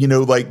have,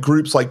 like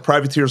groups like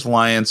Privateers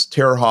Alliance,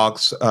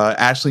 Terrorhawks,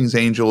 Ashling's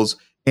Angels.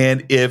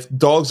 And if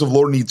Dogs of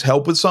Lore needs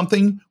help with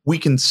something, we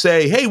can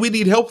say, hey, we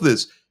need help with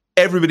this.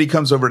 Everybody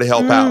comes over to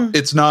help out.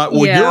 It's not,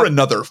 well, you're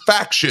another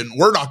faction,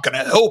 we're not going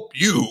to help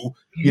you,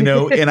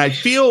 And I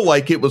feel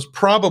like it was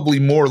probably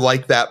more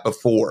like that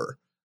before,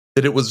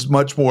 that it was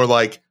much more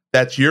like,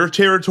 that's your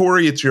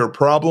territory, it's your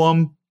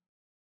problem.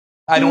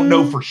 I don't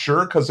know for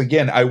sure, because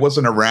again, I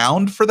wasn't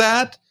around for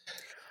that.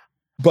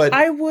 But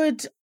I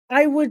would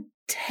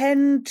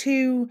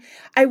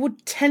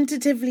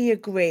tentatively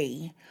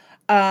agree.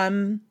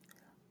 I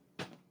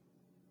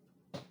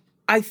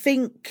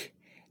think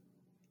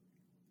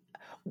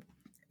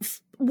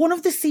one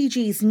of the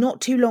CGs not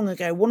too long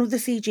ago, and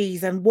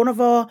one of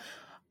our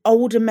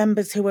older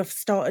members who have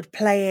started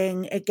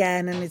playing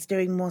again and is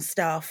doing more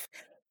stuff,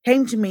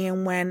 came to me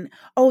and went,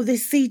 oh,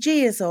 this CG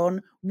is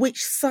on,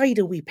 which side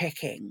are we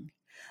picking?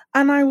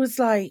 And I was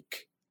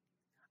like,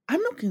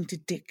 I'm not going to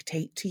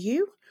dictate to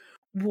you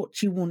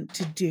what you want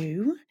to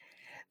do.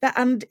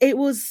 And it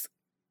was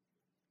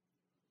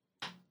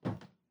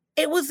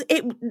just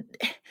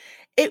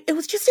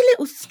a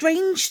little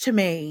strange to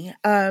me,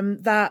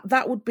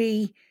 that would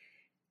be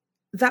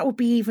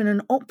even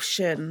an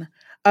option,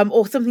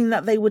 or something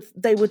that they would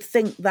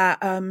think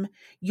that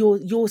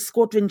your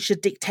squadron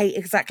should dictate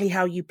exactly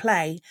how you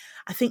play.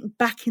 I think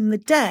back in the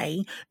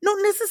day, not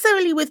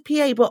necessarily with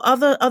PA, but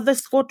other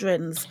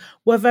squadrons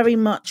were very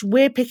much,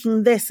 we're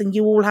picking this and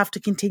you all have to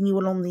continue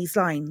along these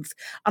lines.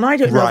 And I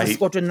don't know of a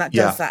squadron that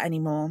does that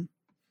anymore.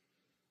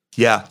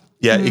 Yeah,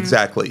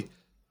 exactly.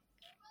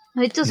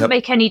 It doesn't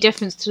make any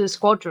difference to the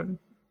squadron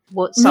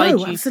what side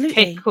you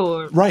pick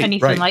or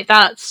anything like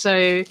that.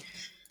 So,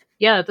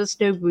 yeah, there's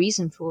no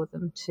reason for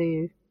them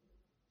to,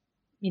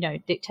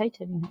 dictate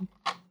anything.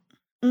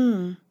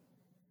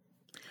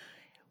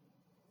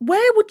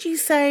 Where would you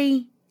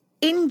say,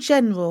 in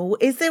general,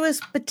 is there a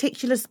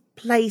particular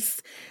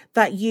place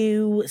that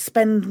you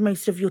spend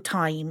most of your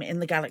time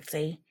in the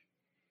galaxy?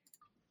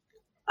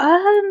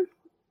 There's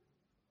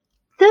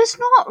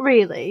not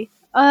really.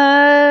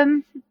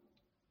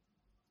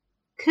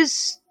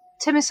 Because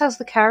Timis has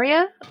the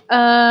carrier.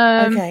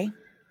 Okay.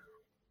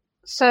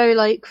 So,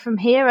 like, from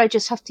here, I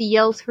just have to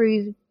yell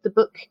through the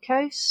book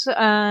coast,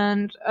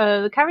 and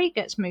the carrier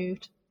gets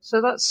moved.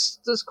 So that's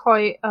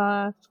quite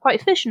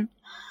efficient.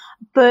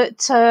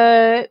 But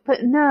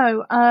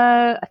no,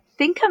 I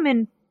think I'm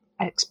in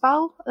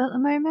Expal at the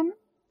moment.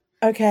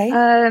 Okay.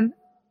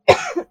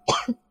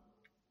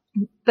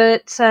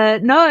 But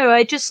no,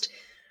 I just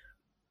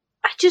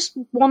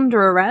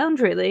wander around,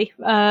 really.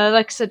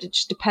 Like I said, it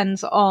just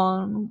depends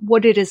on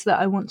what it is that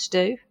I want to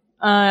do.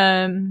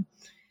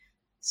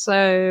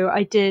 So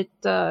I did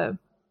a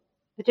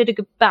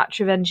good batch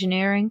of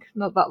engineering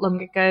not that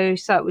long ago.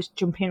 So I was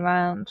jumping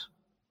around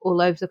all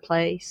over the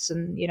place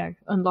and,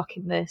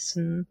 unlocking this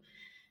and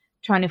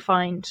trying to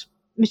find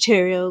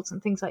materials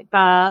and things like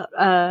that.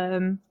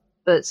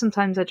 But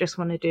sometimes I just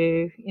want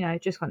to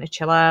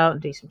chill out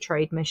and do some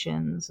trade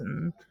missions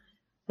and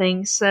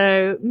things.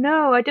 So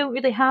no, I don't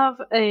really have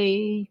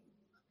a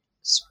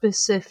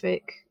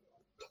specific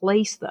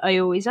place that I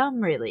always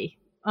am, really.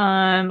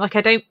 Like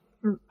I don't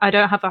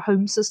have a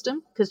home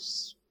system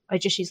because I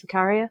just use the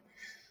carrier.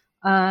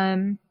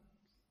 So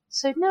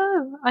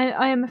no,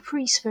 I am a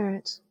free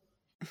spirit.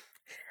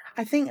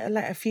 I think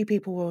like a few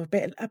people were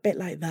a bit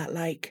like that.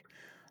 Like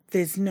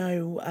there's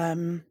no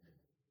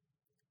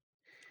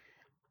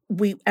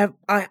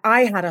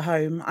I had a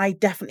home. I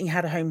definitely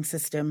had a home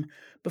system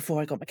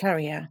before I got my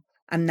carrier,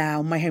 and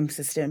now my home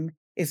system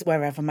is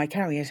wherever my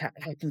carrier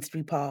happens to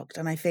be parked.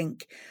 And I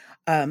think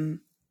I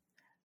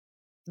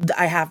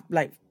have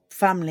like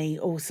family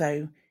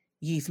also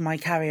use my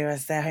carrier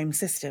as their home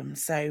system.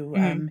 So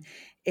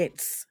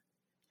it's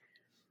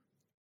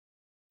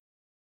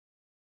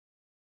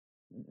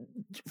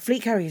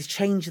fleet carriers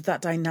changed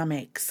that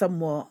dynamic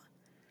somewhat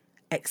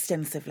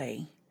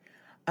extensively.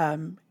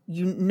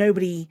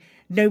 Nobody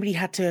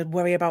had to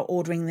worry about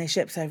ordering their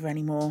ships over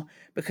anymore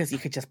because you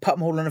could just put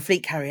them all on a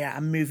fleet carrier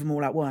and move them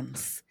all at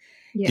once.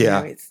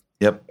 Yeah.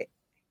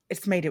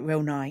 It's made it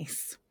real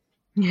nice.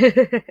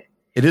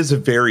 It is a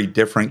very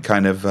different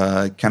kind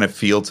of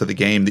feel to the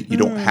game that you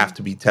don't have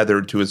to be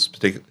tethered to a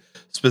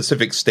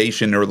specific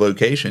station or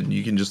location.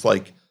 You can just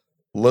like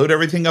load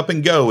everything up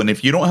and go. And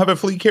if you don't have a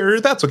fleet carrier,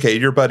 that's okay.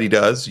 Your buddy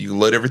does. You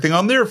load everything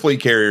on their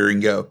fleet carrier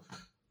and go.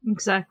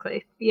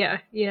 Exactly. Yeah.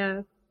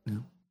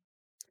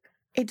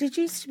 It did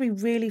used to be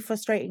really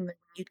frustrating that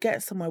you'd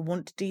get somewhere,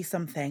 want to do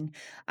something,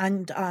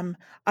 and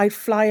I'd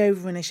fly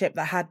over in a ship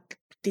that had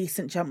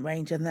decent jump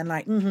range, and then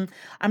like, I'm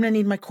going to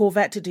need my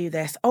Corvette to do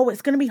this. Oh,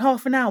 it's going to be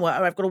half an hour,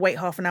 or I've got to wait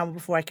half an hour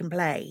before I can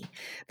play.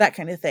 That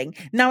kind of thing.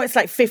 Now it's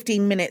like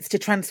 15 minutes to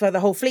transfer the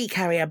whole fleet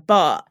carrier,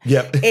 but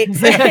it's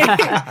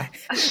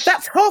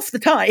that's half the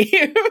time.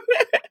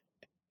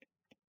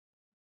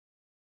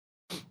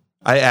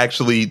 I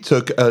actually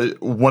took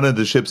one of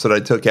the ships that I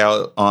took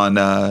out on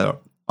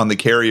the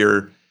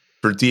carrier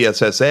for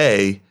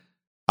DSSA.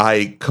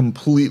 I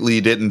completely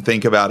didn't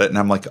think about it, and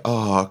I'm like,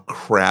 oh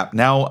crap,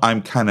 now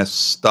I'm kind of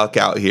stuck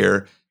out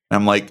here. And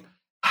I'm like,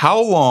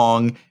 how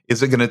long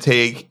is it going to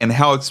take and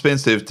how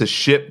expensive to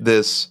ship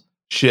this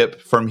ship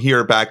from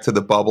here back to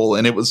the bubble?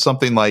 And it was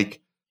something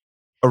like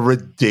a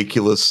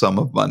ridiculous sum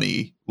of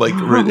money.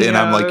 And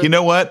I'm like, you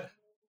know what?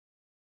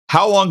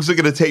 How long is it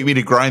going to take me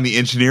to grind the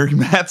engineering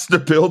mats to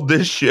build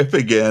this ship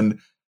again?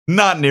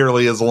 Not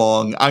nearly as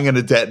long. I'm going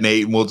to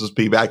detonate and we'll just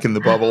be back in the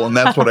bubble. And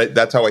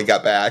that's how I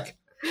got back.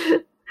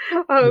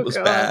 Oh, it was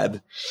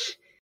bad.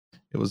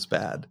 It was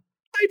bad.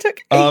 I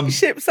took 8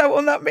 ships out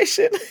on that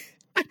mission.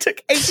 I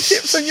took 8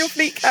 ships on your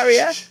fleet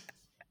carrier.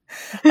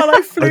 And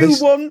I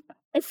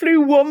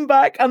flew one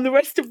back, and the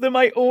rest of them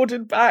I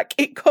ordered back.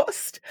 It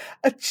cost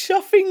a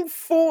chuffing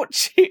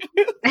fortune.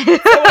 So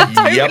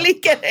I totally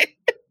get it.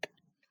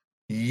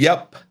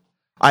 Yep.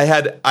 I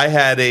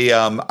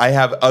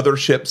have other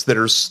ships that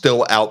are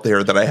still out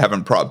there that I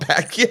haven't brought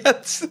back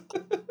yet.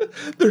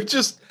 They're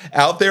just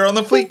out there on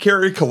the fleet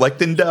carrier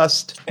collecting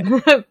dust.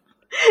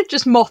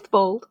 Just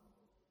mothballed.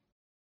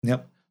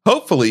 Yep.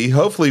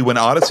 Hopefully when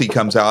Odyssey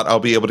comes out, I'll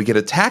be able to get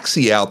a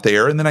taxi out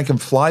there and then I can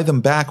fly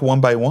them back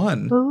one by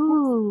one.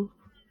 Ooh.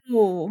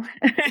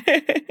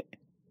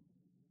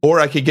 Or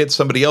I could get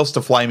somebody else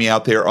to fly me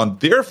out there on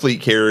their fleet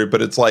carrier,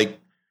 but it's like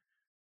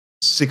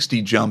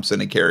 60 jumps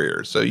in a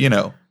carrier. So,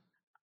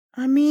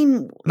 I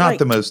mean, not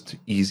the most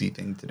easy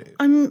thing to do.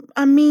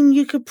 I mean,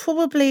 you could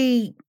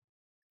probably,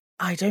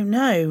 I don't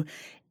know,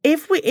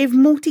 if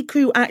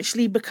multi-crew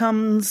actually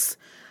becomes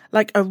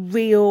like a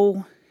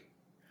real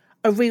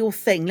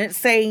thing. Let's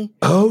say,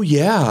 oh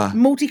yeah,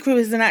 multi-crew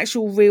is an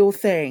actual real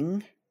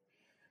thing.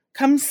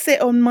 Come sit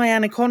on my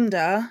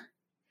Anaconda,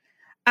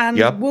 and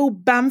we'll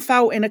bamf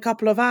out in a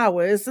couple of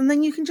hours, and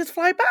then you can just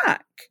fly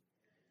back.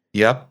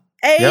 Yep.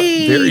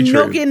 Hey, very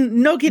true.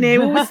 noggin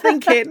here. What was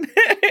thinking?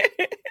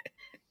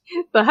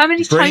 But how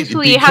many times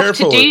will you have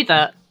to do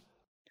that?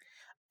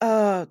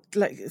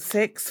 Like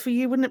 6 for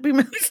you, wouldn't it be?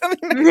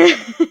 Something like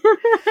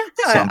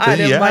that? I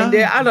don't mind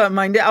it. I don't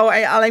mind it.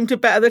 I'll aim to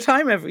better the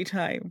time every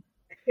time.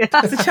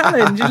 It's a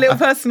challenge, a little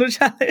personal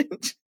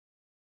challenge.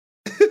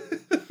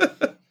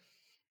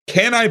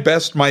 Can I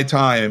best my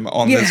time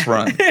on this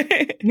run?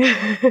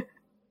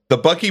 The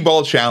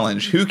Buckyball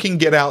Challenge. Who can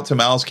get out to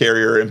Miles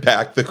Carrier and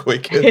pack the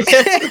quickest?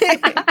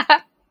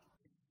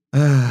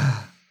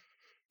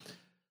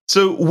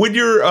 So when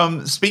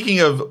you're, speaking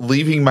of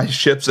leaving my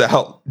ships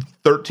out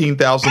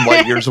 13,000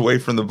 light years away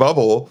from the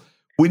bubble,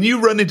 when you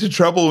run into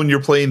trouble when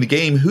you're playing the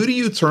game, who do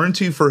you turn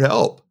to for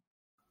help?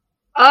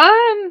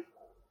 I've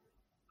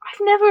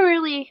never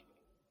really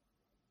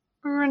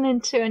run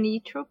into any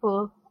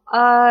trouble.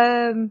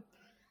 I've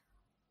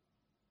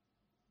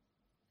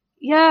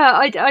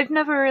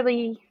never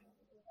really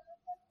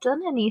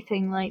done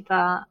anything like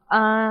that.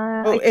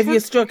 If you're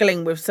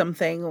struggling with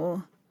something,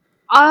 or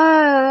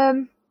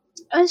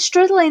I'm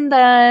struggling,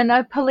 then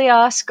I'd probably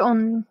ask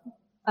on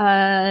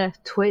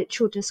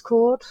Twitch or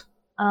Discord,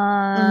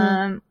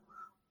 or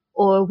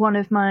one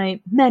of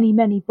my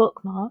many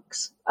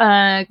bookmarks. Go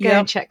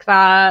and check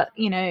that.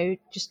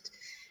 Just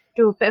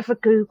do a bit of a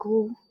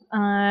Google.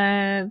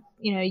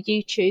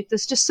 YouTube.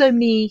 There's just so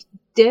many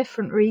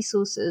different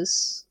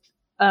resources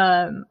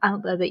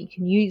out there that you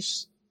can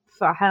use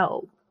for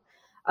help.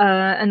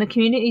 And the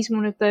community is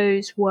one of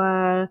those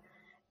where,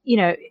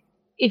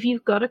 if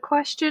you've got a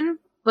question,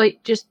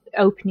 like, just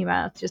open your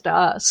mouth, just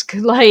ask.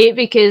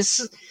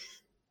 Because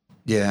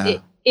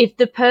if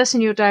the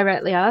person you're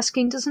directly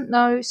asking doesn't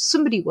know,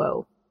 somebody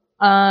will.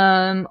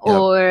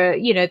 Or,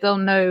 they'll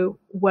know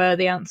where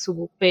the answer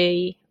will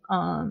be,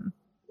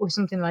 or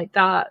something like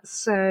that.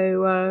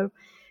 So,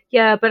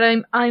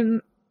 but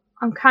I'm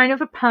kind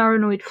of a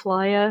paranoid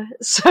flyer.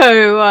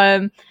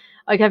 So,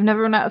 I've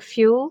never run out of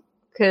fuel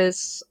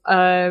because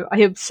I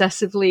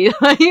obsessively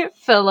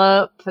fill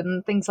up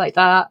and things like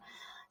that.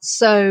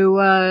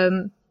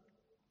 So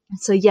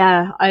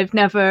yeah, I've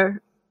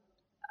never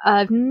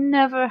I've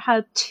never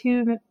had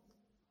too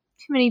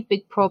many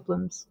big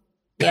problems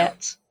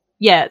yet.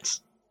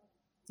 Yes.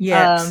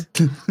 This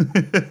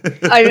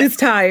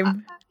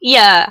time.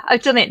 Yeah,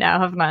 I've done it now,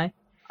 haven't I?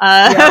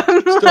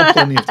 Still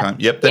plenty of time.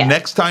 Yep. The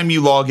next time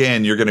you log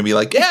in, you're going to be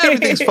like, yeah,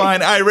 everything's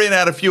fine. I ran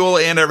out of fuel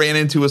and I ran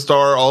into a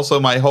star. Also,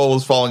 my hull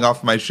is falling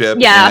off my ship.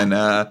 Yeah. And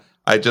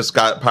I just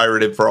got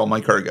pirated for all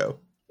my cargo.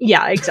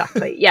 Yeah,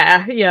 exactly.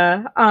 Yeah.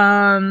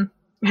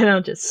 And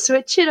I'll just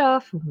switch it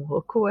off and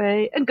walk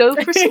away and go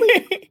for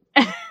sleep.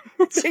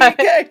 So,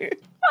 There you go.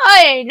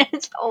 fine.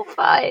 It's all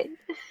fine.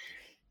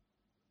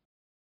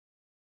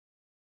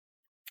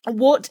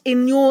 What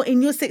in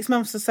your 6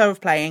 months or so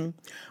of playing,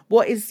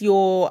 what is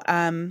your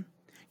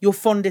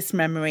fondest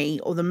memory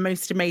or the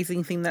most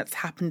amazing thing that's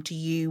happened to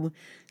you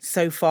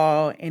so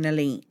far in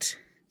Elite?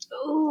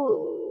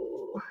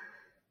 Ooh.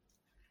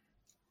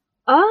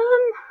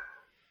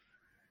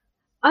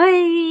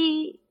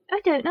 I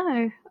don't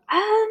know.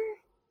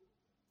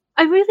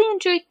 I really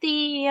enjoyed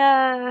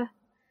the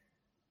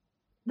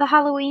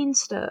Halloween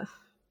stuff.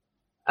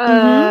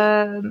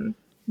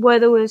 Where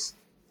there was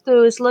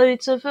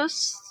loads of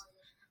us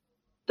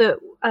that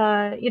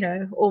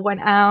all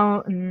went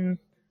out and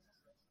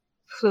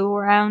flew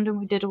around and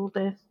we did all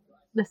the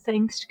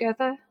things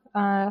together,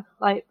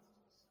 like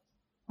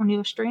on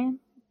your stream.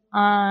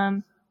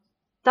 That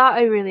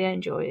I really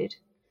enjoyed.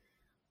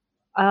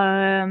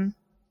 Because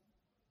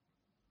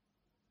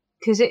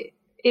it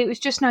was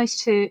just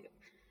nice to.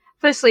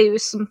 Firstly, it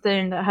was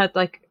something that had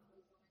like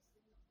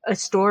a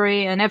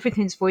story and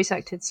everything's voice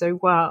acted so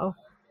well.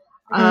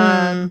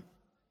 I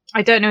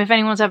don't know if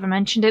anyone's ever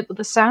mentioned it, but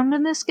the sound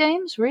in this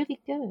game is really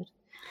good.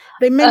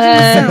 They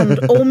mention the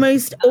sound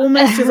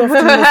almost as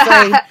often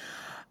as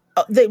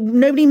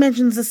nobody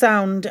mentions the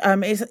sound.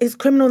 It's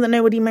criminal that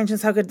nobody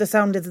mentions how good the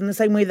sound is in the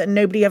same way that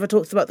nobody ever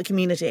talks about the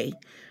community.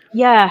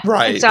 Yeah,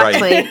 right,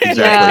 exactly. Right,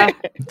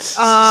 exactly.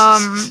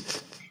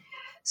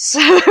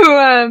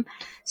 Yeah.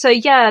 So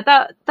yeah,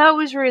 that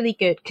was really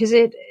good because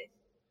it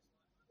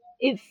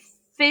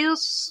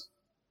feels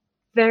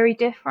very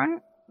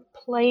different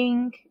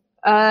playing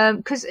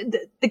because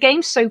the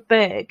game's so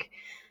big.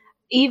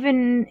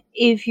 Even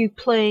if you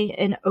play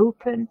in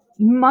open,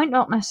 you might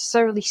not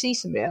necessarily see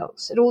somebody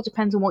else. It all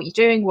depends on what you're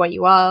doing, where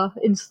you are,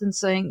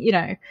 instancing,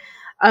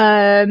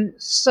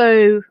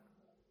 So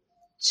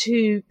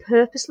to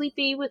purposely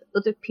be with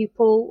other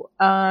people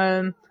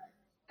and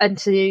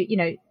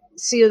to,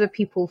 see other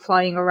people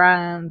flying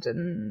around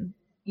and,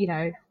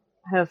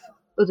 have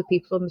other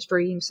people on the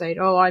stream saying,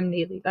 oh, I'm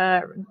nearly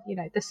there, and,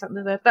 this, and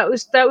that.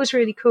 That was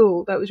really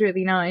cool. That was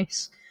really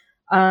nice.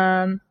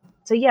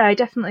 So yeah, I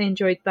definitely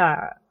enjoyed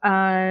that.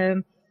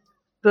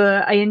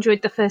 But I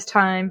enjoyed the first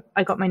time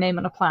I got my name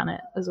on a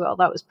planet as well.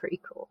 That was pretty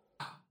cool.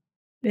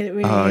 It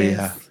really is.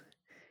 Yeah.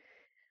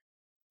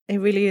 It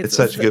really is. It's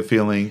such a good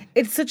feeling.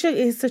 It's such a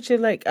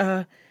like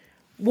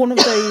one of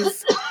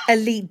those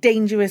elite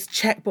dangerous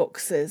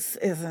checkboxes,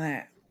 isn't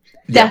it?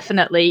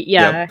 Definitely,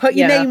 yeah. Yep. Put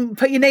your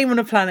name on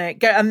a planet,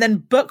 go and then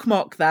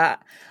bookmark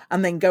that,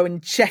 and then go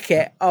and check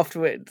it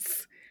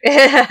afterwards.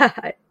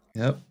 Yep.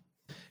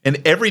 And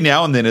every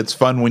now and then it's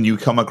fun when you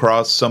come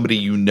across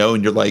somebody and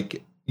you're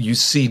like, you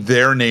see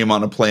their name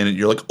on a planet,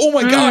 you're like, oh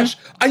my gosh,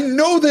 I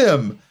know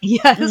them.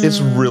 Yes.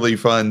 It's really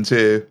fun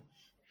too.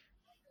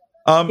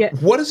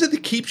 What is it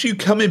that keeps you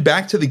coming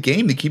back to the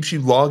game, that keeps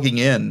you logging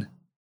in?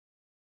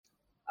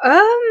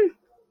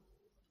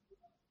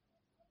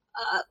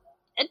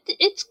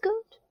 It's good.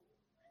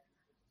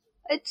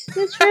 It's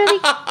really.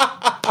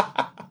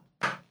 I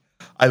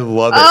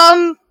love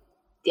it.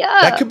 Yeah.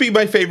 That could be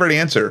my favorite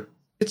answer.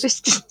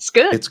 It's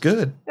good. It's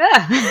good.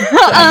 Yeah.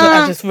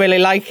 I just really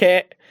like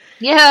it.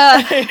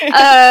 Yeah.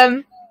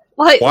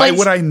 Why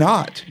would I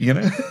not?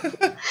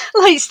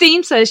 Like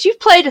Steam says, you've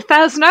played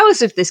 1,000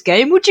 hours of this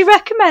game. Would you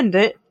recommend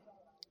it?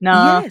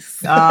 No.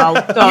 Yes. No,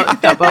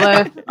 don't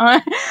bother.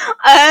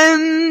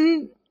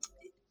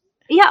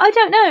 Yeah, I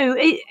don't know.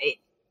 It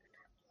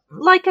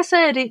like I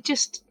said,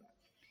 it's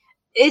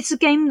a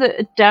game that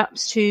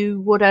adapts to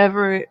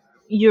whatever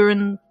you're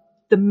in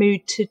the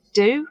mood to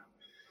do.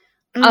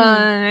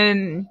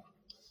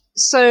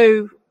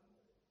 So,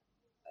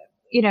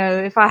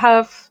 if I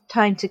have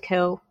time to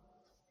kill,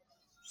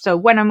 so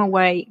when I'm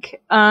awake,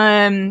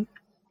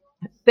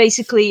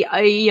 basically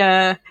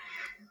I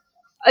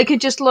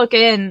could just log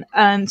in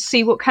and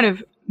see what kind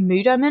of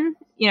mood I'm in.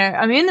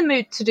 I'm in the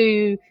mood to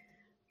do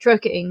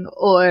trucking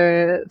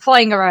or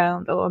flying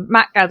around or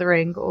map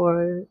gathering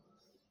or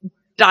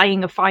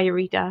dying a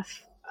fiery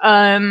death.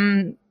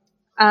 And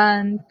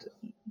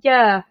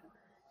yeah,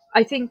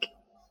 I think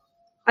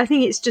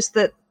it's just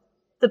that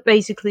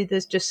basically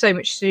there's just so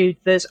much to do.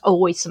 There's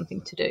always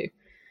something to do,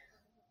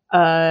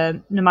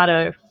 no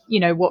matter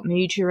what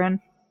mood you're in.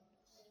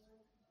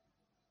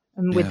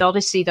 And with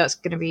Odyssey, that's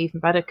going to be even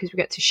better because we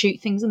get to shoot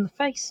things in the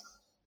face.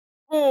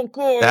 Oh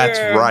god, that's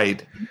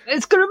right.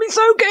 It's going to be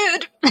so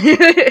good.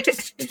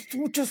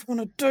 just want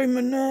to doom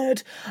a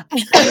nerd.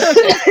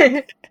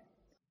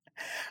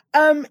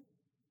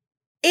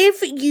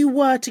 If you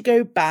were to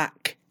go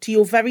back to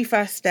your very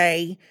first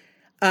day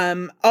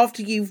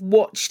after you've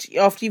watched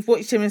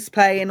Timus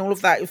play and all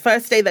of that, the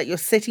first day that you're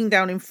sitting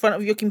down in front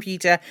of your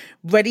computer,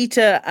 ready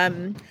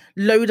to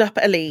load up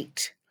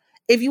Elite,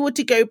 if you were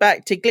to go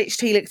back to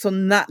Glitched Helix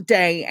on that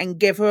day and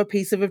give her a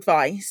piece of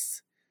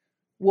advice,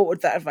 what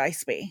would that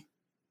advice be?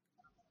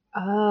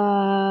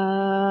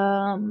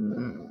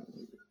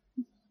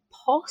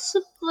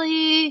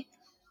 Possibly,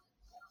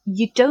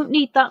 you don't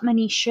need that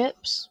many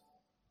ships.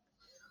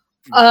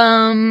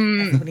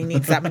 Everybody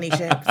needs that many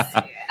ships.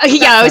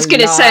 Yeah, I was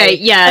going to say,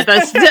 yeah,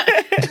 that's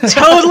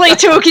totally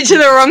talking to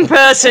the wrong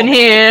person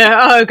here.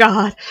 Oh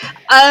god.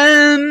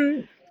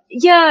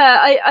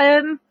 Yeah,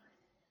 I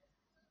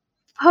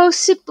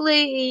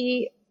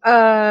possibly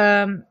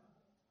I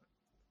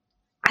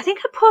think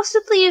I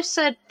possibly have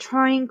said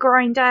try and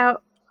grind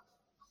out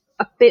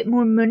a bit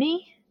more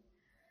money.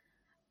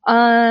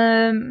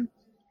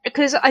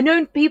 Because I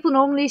know people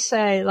normally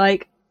say,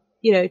 like,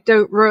 you know,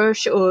 don't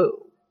rush or,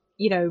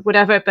 you know,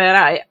 whatever,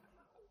 but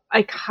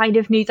I kind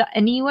of knew that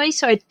anyway,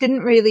 so I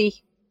didn't really,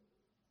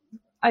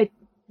 I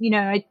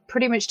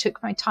pretty much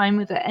took my time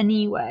with it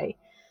anyway.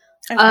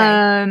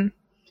 Okay.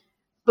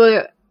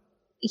 But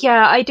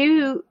yeah, I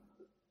do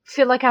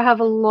feel like I have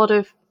a lot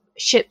of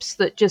ships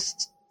that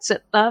just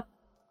sit there.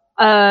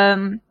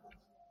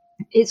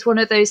 It's one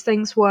of those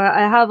things where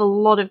I have a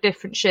lot of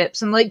different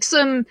ships, and like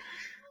some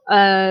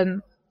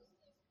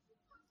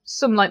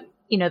like,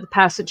 you know, the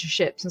passenger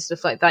ships and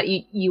stuff like that,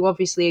 you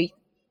obviously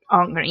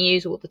aren't going to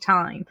use all the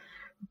time.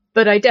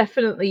 But I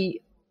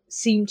definitely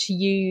seem to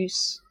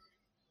use,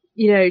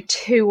 you know,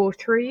 2 or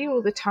 3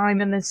 all the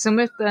time, and then some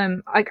of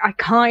them I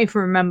can't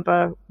even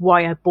remember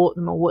why I bought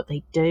them or what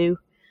they do.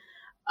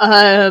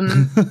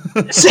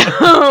 It's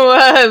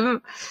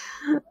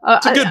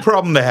a good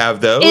problem to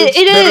have, though. It's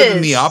better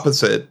than the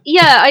opposite.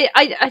 Yeah,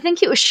 I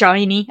think it was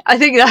shiny. I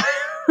think that's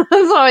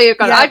how I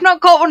got it. I've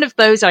not got one of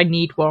those. I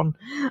need one.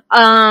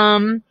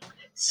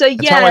 So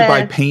That's how I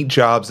buy paint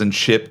jobs and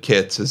ship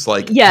kits. It's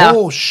like,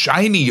 oh,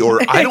 shiny,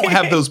 or I don't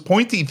have those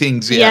pointy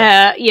things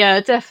yet. Yeah,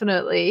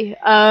 definitely.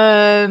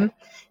 So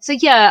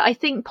yeah, I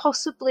think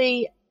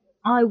possibly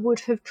I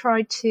would have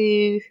tried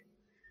to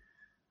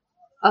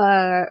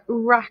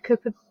rack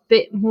up a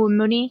bit more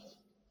money.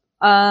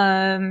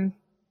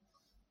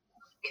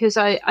 Because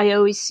I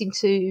always seem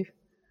to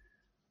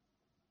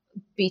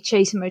be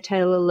chasing my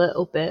tail a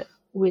little bit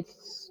with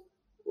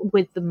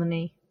the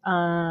money.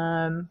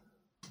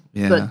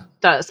 But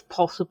that's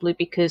possibly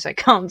because I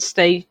can't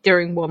stay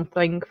doing one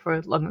thing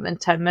for longer than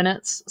 10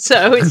 minutes.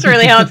 So it's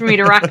really hard for me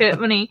to rack up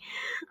money.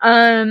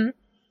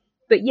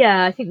 But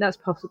yeah, I think that's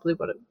possibly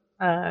what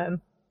I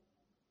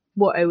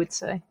would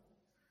say.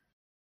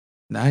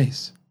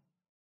 Nice.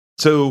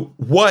 So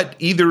what,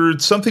 either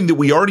something that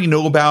we already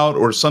know about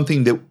or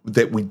something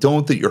that we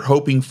don't, that you're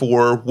hoping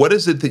for, what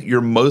is it that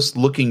you're most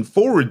looking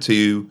forward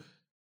to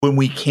when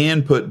we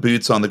can put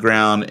boots on the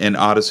ground and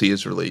Odyssey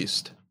is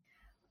released?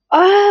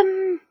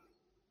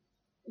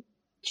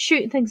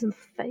 Shooting things in the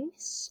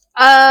face.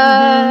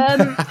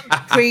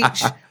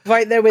 Preach.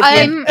 Right there with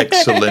you.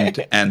 Excellent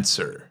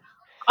answer.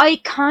 I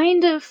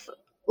kind of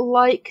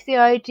like the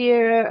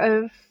idea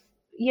of,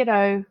 you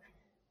know,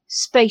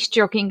 space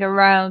jogging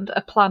around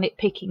a planet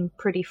picking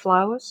pretty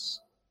flowers.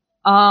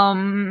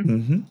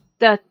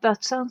 That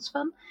sounds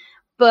fun.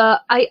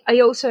 But I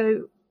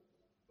also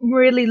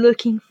really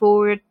looking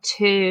forward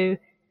to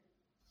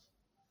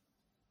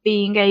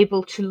being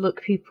able to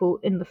look people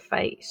in the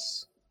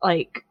face,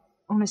 like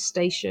on a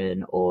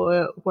station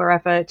or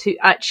wherever, to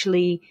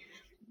actually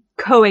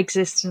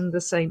coexist in the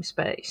same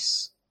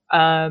space.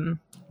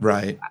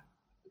 Right.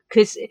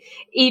 Because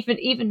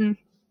even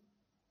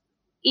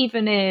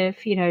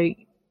if, you know,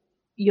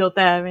 you're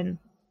there and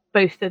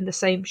both in the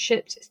same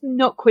ships, it's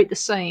not quite the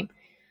same.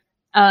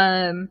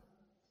 So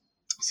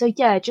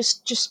yeah,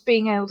 just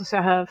being able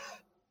to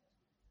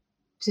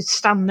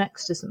stand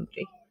next to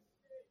somebody.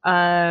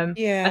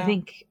 I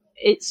think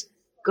it's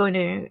going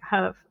to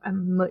have a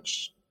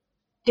much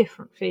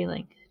different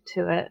feeling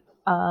to it.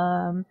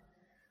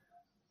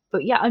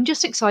 But yeah, I'm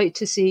just excited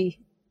to see,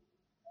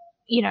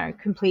 you know,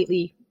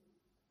 completely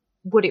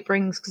what it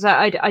brings, because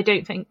I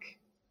don't think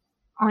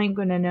I'm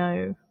going to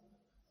know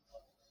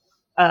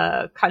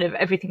kind of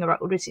everything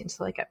about Odyssey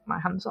until I get my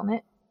hands on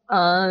it.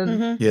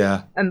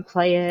 And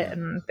play it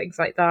and things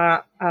like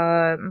that.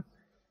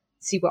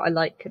 See what I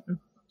like and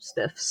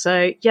stuff.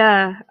 So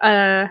yeah,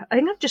 I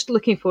think I'm just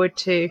looking forward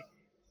to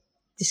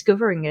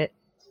discovering it.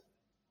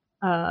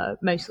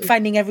 Mostly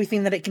finding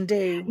everything that it can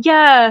do.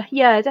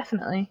 Yeah,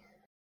 definitely.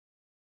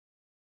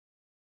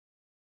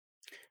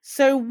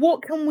 So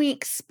what can we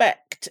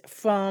expect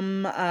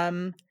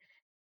from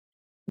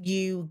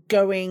you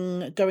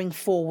going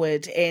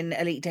forward in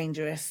Elite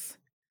Dangerous?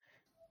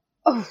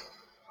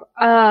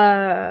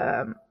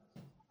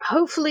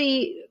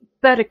 Hopefully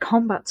better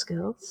combat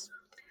skills.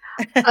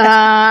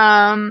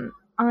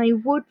 I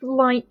would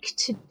like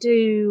to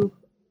do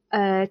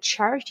a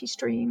charity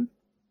stream,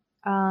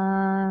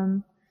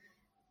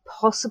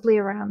 possibly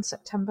around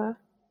September.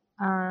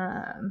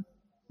 And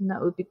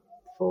that would be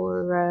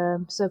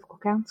for cervical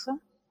cancer.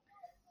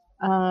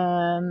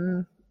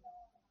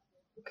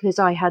 because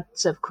I had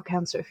cervical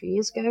cancer a few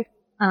years ago,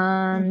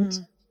 and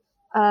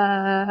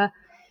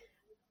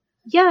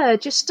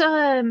just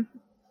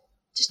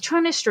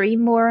trying to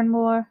stream more and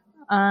more,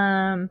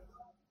 and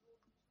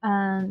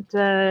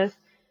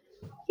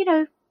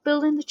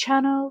building the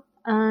channel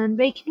and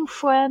making new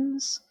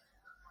friends,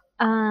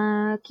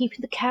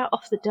 keeping the cat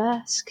off the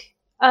desk.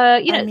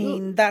 I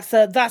mean, that's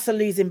a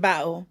losing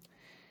battle.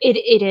 It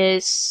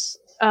is.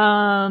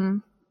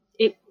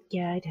 It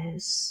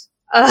is.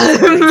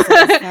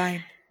 It's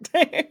fine.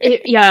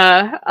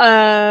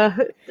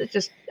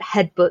 Just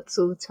headbutts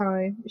all the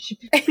time. She'd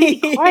be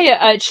pretty quiet,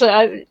 actually.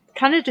 It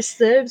kind of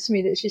disturbs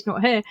me that she's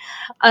not here.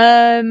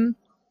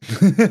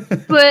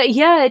 But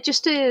yeah,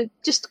 just a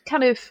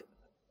kind of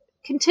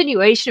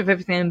continuation of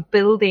everything and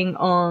building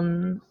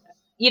on,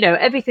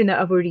 everything that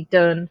I've already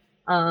done,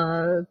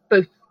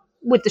 both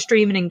with the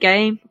streaming and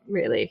game,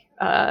 really.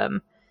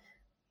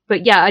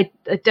 But yeah, I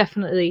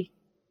definitely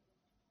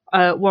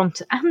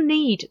want and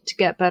need to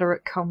get better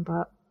at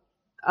combat.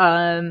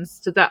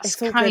 So that's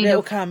it's all kind good. of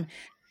It'll come.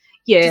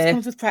 Yeah, It just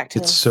comes with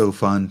practice. It's so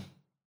fun.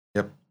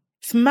 Yep.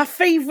 It's my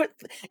favorite.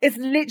 It's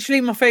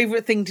literally my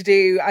favorite thing to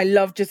do. I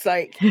love just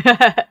like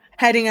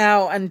heading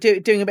out and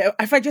doing a bit.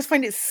 I just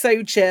find it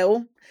so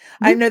chill.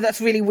 I know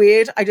that's really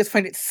weird. I just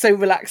find it so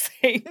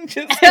relaxing,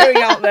 just going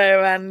out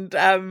there and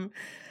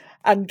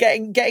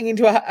getting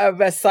into a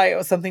rest site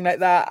or something like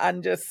that,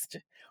 and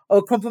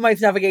or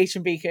compromised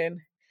navigation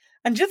beacon,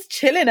 and just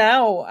chilling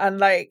out and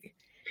like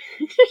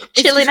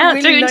chilling out,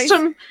 really doing nice.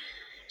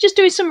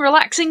 doing some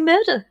relaxing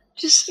murder.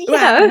 Just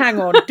hang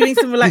on, doing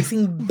some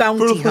relaxing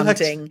bounty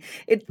hunting.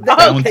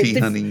 Bounty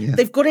hunting. Yeah.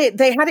 They've got it.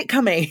 They had it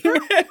coming.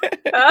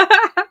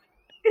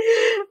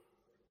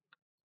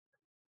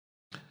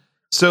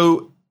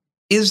 So,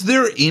 is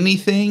there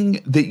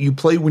anything that you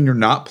play when you're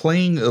not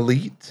playing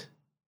Elite?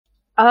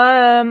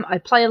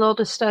 I play a lot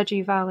of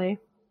Stardew Valley.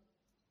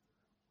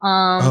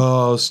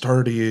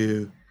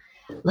 Stardew.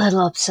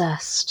 Little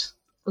obsessed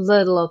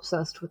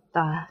with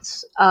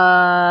that.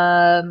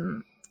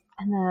 And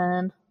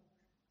then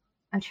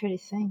I'm trying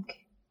to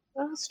think.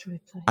 What else do I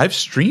play? I've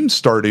streamed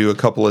Stardew a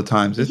couple of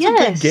times. It's a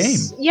good game.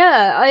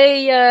 Yeah,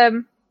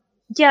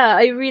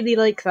 I really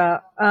like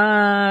that.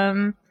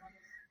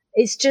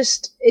 It's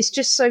just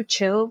so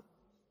chill.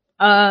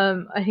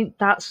 I think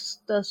that's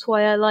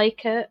why I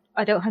like it.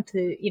 I don't have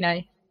to,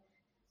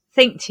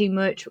 think too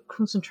much or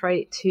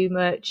concentrate too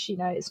much.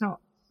 It's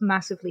not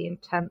massively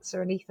intense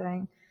or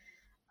anything.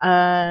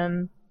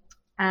 And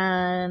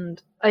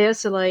I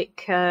also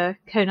like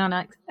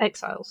Conan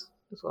Exiles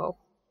as well.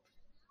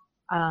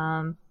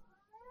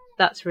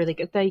 That's really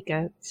good. There you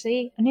go.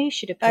 See, I knew you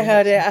should have. I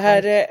heard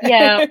it.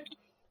 Yeah.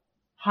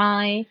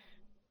 Hi.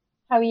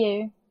 How are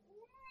you?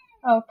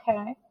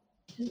 Okay.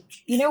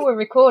 You know we're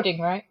recording,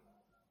 right?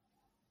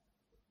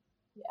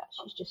 Yeah,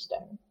 she's just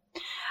staring.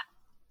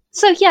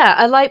 So yeah,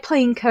 I like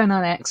playing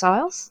Conan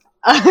Exiles.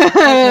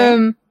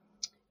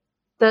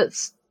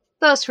 That's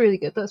really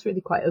good. That's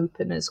really quite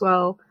open as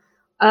well.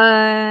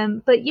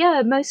 But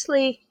yeah,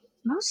 mostly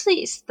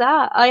it's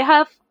that. I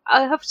have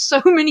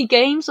so many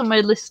games on my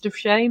list of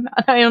shame,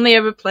 and I only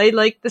ever play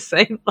like the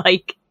same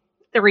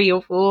 3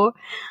 or 4.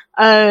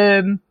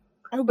 I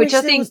wish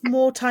there was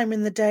more time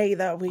in the day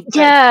that week.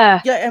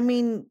 Yeah. I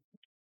mean,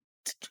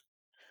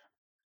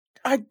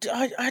 I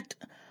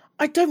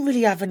don't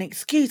really have an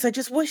excuse. I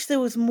just wish there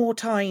was more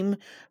time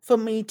for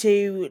me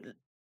to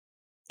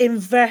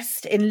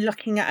invest in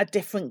looking at a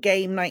different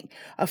game, like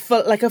a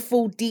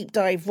full deep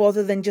dive,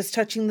 rather than just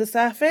touching the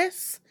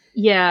surface.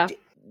 Yeah.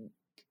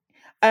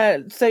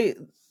 So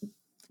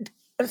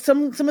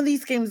some of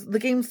these games, the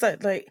games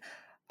that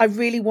I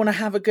really want to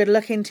have a good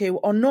look into,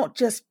 are not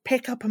just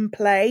pick up and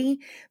play.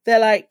 They're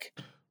like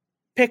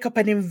pick up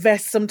and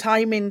invest some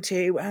time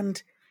into,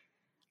 and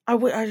I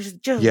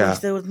just wish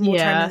there was more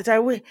time in the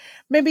day.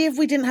 Maybe if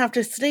we didn't have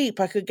to sleep,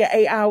 I could get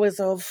 8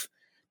 hours of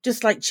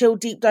just chill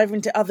deep dive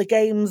into other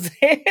games.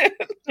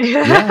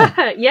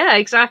 Yeah,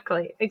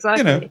 exactly.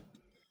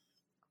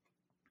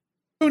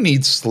 Who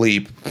needs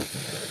sleep?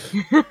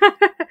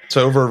 It's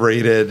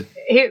overrated.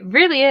 It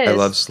really is. I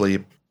love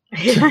sleep.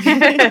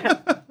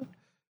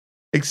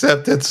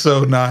 Except it's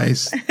so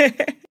nice.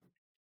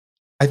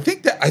 I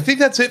think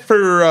that's it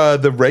for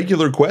the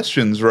regular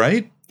questions,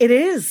 right? It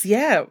is,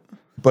 yeah.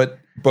 But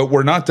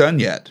we're not done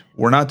yet.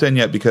 We're not done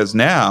yet because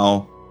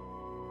now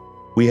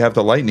we have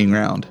the lightning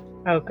round.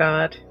 Oh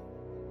God.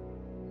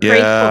 Yeah,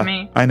 Great for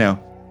me. I know.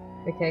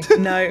 Okay.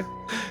 No.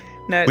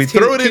 We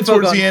throw it in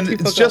towards the end.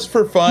 It's just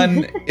for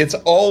fun. It's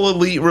all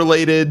Elite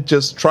related.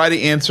 Just try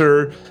to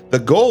answer. The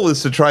goal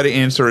is to try to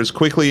answer as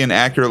quickly and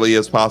accurately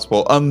as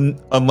possible.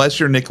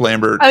 Unless you're Nick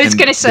Lambert. I was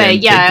going to say,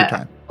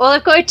 yeah. All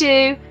I've got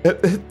to do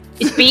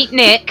is beat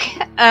Nick,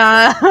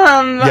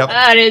 and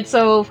it's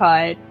all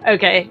fine.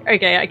 Okay,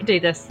 I can do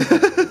this.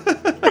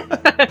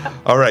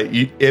 All right.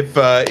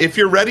 If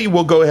you're ready,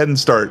 we'll go ahead and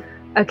start.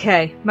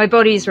 Okay, my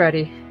body's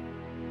ready.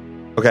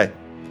 Okay.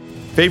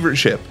 Favorite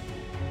ship?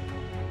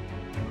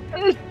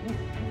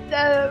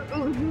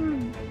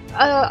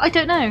 I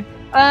don't know.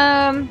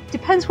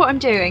 Depends what I'm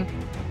doing.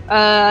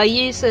 I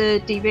use a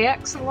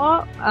DBX a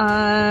lot,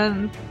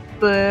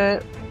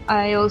 but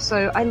I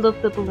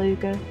love the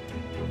Beluga.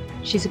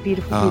 She's a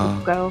beautiful,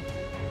 beautiful girl.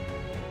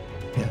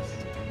 Yes.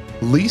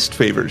 Least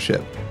favorite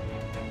ship?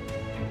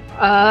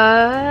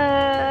 I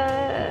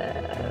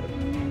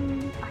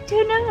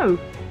don't know.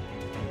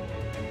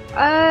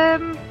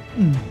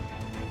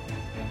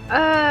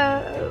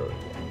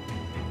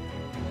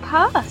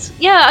 Pass.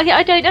 Yeah,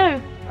 I don't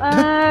know.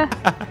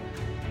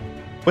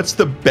 What's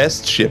the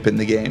best ship in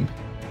the game?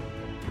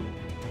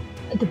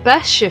 The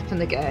best ship in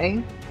the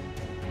game?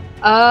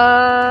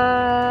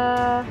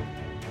 I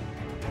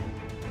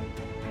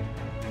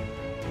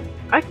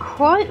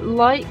quite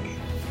like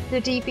the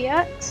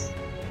DBX.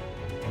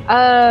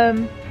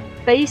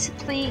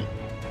 Basically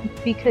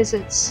because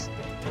it's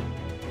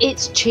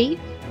cheap,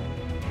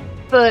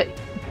 but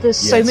there's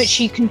so much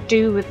you can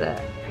do with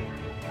it.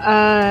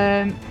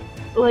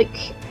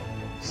 Like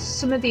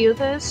some of the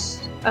others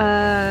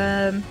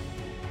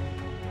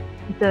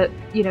that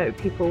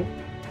people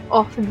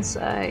often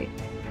say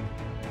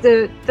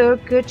they're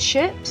good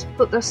ships,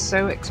 but they're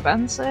so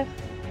expensive.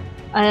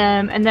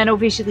 And then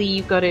obviously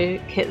you've got to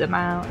kit them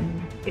out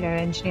and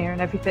engineer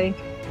and everything.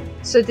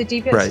 So the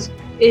DBX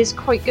is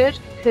quite good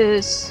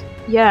because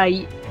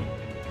I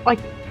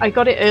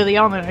got it early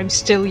on and I'm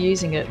still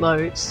using it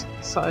loads.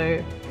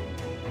 So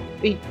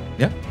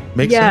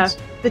makes sense.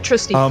 The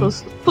trusty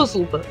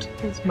Fuzzlebut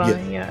is my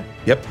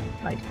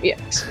my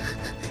DBX.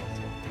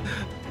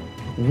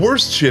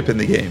 Worst ship in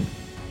the game?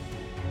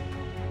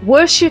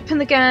 Worst ship in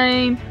the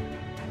game?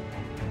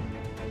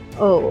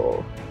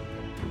 Oh,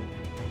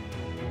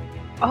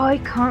 I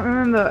can't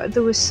remember.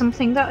 There was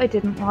something that I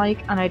didn't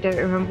like, and I don't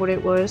remember what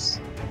it was.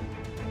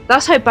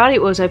 That's how bad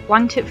it was. I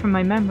blanked it from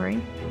my memory.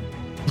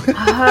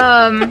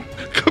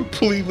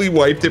 Completely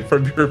wiped it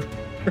from your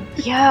memory.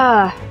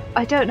 Yeah,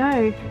 I don't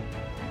know.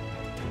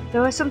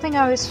 There was something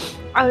I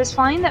was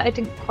fine that I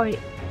didn't quite.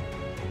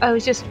 I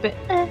was just a bit.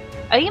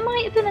 It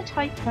might have been a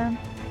Titan.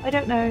 I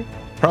don't know.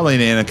 Probably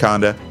an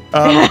Anaconda.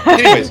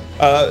 Anyways,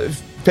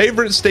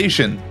 favorite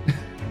station?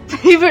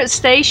 Favorite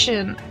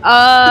station?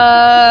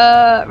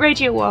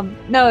 Radio 1.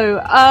 No.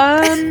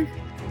 I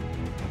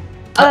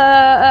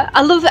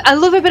love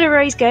a bit of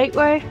Ray's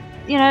Gateway.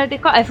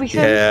 They've got everything.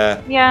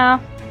 Yeah.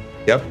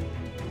 Yep.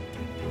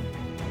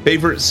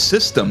 Favorite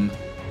system?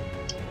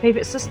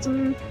 Favorite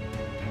system?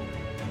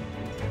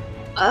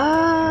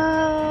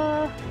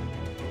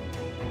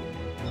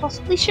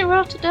 Possibly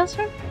Shirata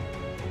Desert?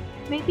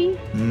 Maybe?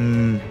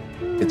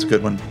 It's a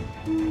good one.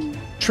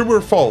 True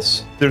or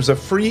false? There's a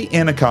free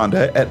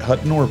Anaconda at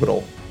Hutton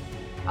Orbital.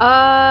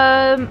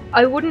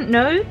 I wouldn't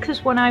know,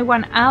 because when I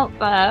went out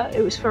there,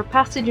 it was for a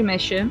passenger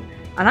mission,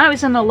 and I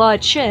was in a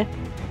large ship,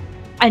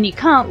 and you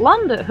can't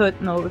land at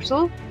Hutton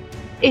Orbital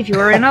if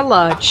you're in a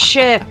large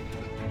ship.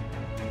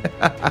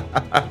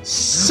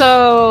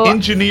 So...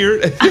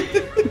 Engineered...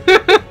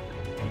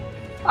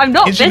 I'm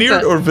not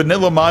engineered bitter. Or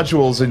vanilla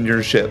modules in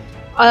your ship?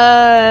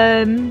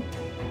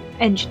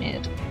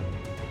 Engineered.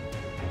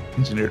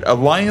 Engineered.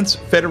 Alliance,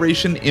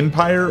 Federation,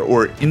 Empire,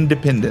 or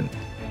Independent?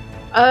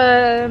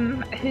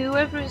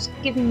 Whoever's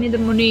giving me the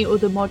money or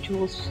the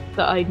modules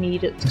that I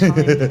need at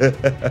the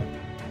time.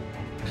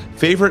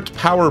 Favorite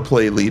power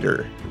play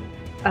leader?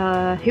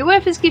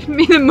 Whoever's giving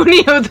me the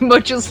money or the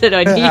modules that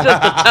I need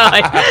at the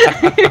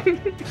time.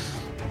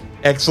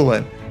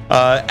 Excellent.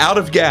 Out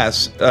of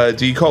gas,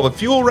 do you call the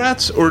fuel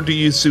rats or do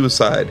you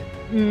suicide?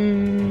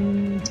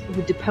 It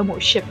would depend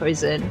what ship I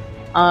was in.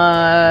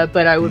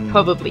 But I would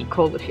probably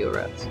call the fuel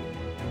rats.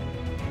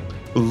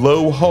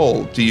 Low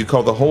hull, do you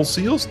call the hull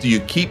seals? Do you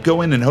keep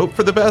going and hope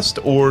for the best,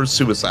 or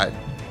suicide?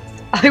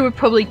 I would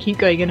probably keep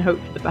going and hope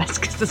for the best,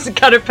 because that's the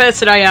kind of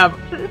person I am.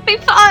 Be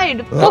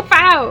fine! Pop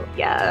out!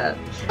 Yeah.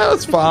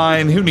 That's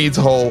fine. Who needs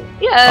hull?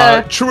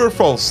 Yeah. True or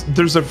false?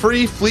 There's a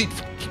free fleet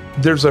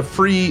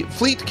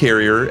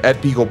carrier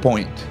at Beagle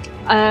Point.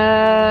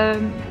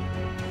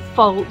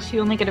 False.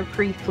 You only get a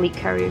free fleet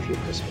carrier if you're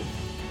crispy.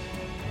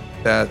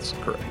 That's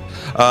correct.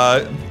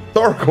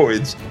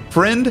 Thargoids,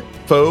 friend,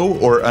 foe,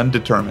 or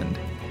undetermined?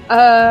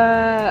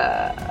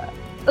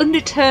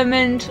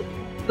 Undetermined,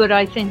 but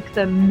I think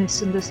they're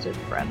misunderstood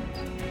friends.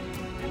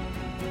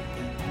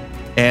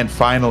 And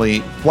finally,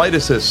 flight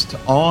assist,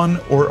 on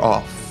or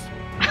off?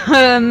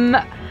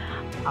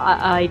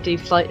 I do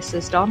flight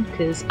assist on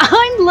because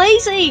I'm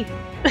lazy.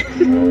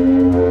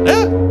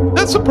 Yeah,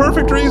 that's a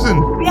perfect reason.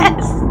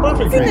 Yes,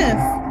 perfect reason.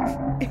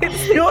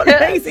 It's not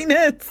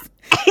laziness.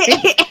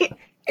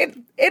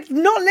 It's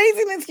not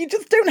laziness. You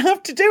just don't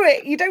have to do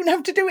it. You don't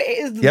have to do it. It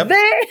is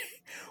there.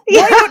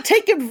 Why not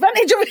take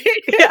advantage of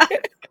it? Yeah.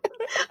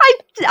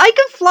 I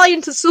can fly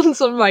into suns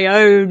on my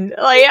own.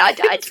 Like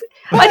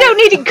I don't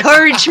need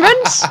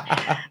encouragement.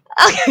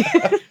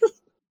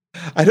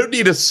 I don't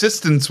need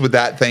assistance with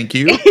that, thank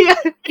you.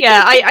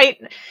 I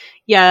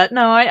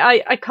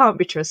can't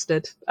be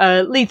trusted.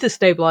 Leave the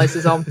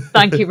stabilizers on.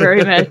 Thank you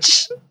very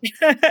much.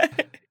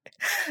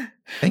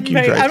 Thank you,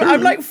 Mate,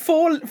 I'm like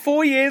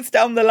four years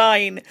down the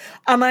line,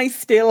 and I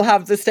still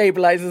have the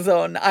stabilizers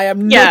on. I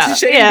am not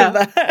ashamed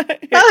of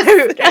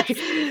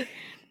that.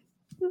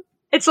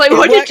 It's like, It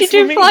why did works you for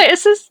do me. flight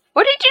assist?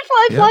 Why did you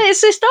Yeah. flight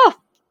assist off?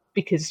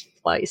 Because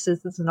flight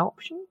assist is an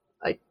option.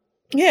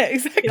 Yeah,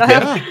 exactly.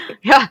 Yeah.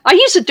 Yeah, I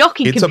use a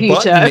docking It's a computer.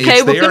 button, Okay,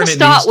 it's we're there, going and to it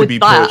start needs to with be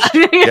that.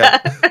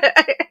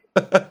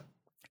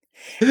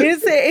 pushed.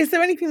 Is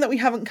there anything that we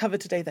haven't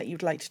covered today that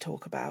you'd like to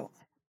talk about?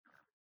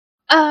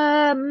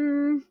 I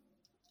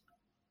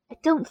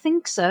don't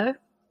think so.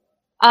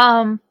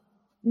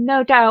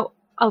 No doubt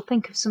I'll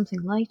think of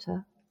something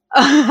later.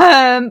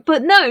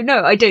 But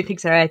no, I don't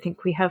think so. I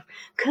think we have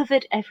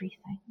covered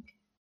everything.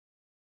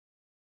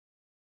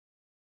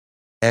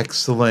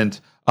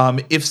 Excellent.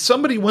 If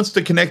somebody wants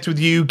to connect with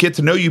you, get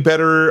to know you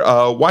better,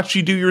 watch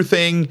you do your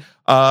thing,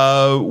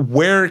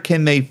 where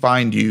can they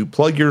find you?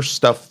 Plug your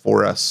stuff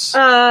for us.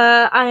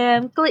 I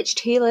am Glitched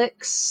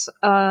Helix.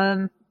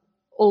 All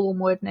one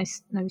word,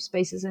 no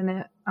spaces in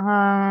it.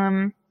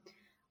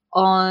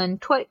 On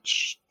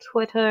Twitch,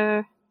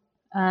 Twitter,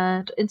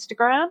 and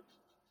Instagram.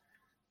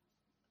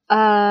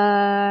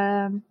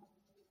 And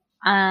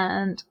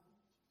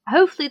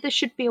hopefully there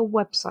should be a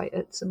website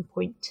at some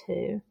point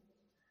too.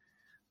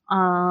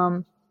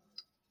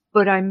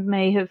 But I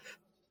may have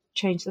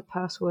changed the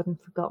password and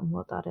forgotten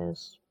what that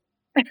is.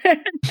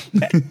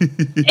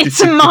 It's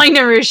a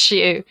minor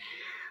issue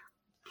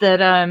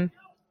that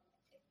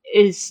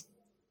is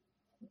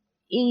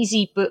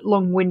easy but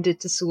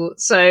long-winded to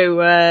sort. So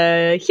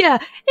yeah,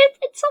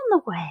 it's on the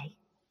way.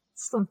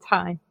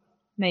 Sometime,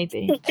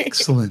 maybe.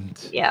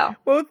 Excellent. Yeah.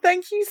 Well,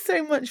 thank you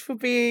so much for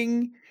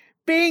being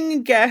a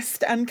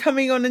guest and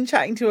coming on and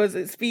chatting to us.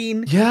 It's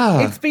been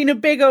a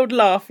big old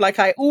laugh, like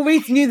I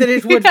always knew that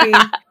it would be.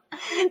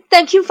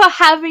 Thank you for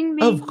having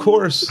me. Of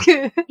course.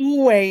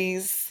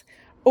 Always,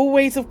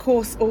 of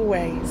course,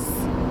 always.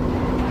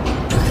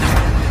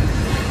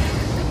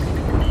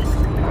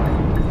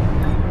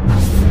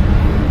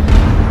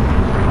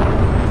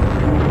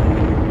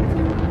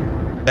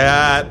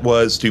 That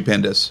was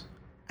stupendous.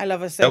 I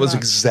love her so That was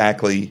much.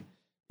 exactly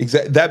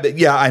that.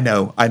 Yeah, I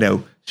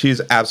know. She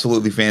is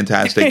absolutely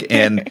fantastic,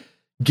 and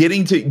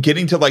getting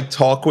to like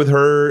talk with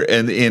her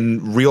and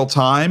in real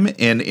time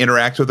and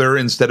interact with her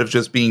instead of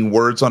just being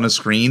words on a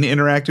screen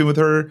interacting with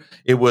her.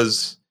 It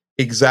was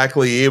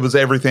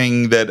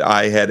everything that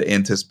I had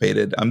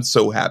anticipated. I'm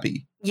so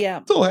happy. Yeah,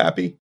 so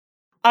happy.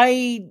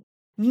 I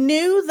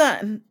knew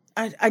that.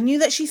 I knew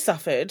that she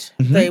suffered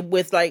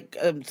with like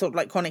sort of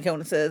like chronic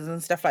illnesses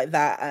and stuff like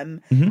that.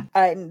 And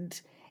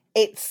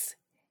it's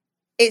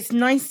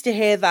nice to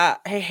hear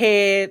that.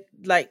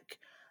 Like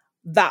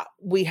that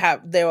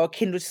there are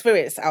kindred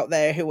spirits out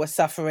there who are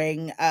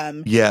suffering.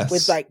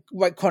 With like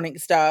chronic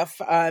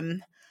stuff.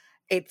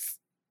 It's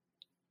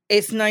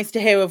nice to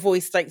hear a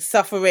voice like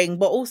suffering,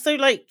 but also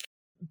like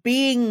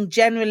being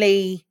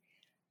generally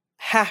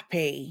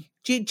happy.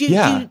 Do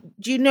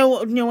you know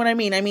what I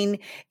mean? I mean,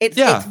 it's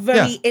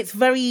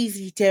very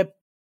easy to,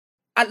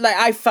 like,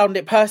 I found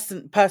it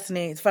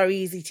personally, it's very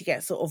easy to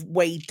get sort of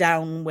weighed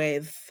down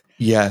with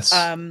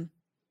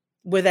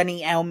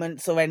any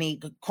ailments or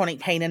any chronic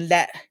pain and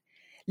let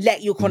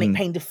your chronic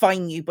pain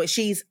define you. But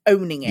she's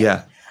owning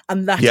it,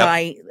 and that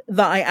I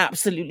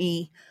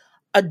absolutely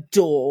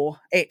adore.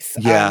 It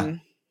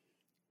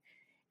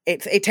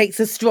takes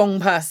a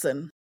strong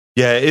person.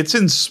 Yeah, it's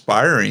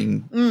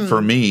inspiring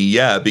for me.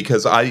 Yeah,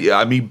 because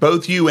I mean,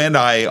 both you and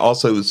I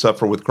also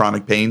suffer with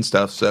chronic pain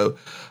stuff. So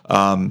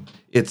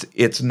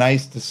it's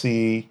nice to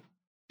see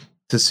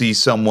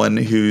someone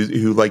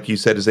who, like you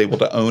said, is able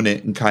to own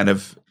it and kind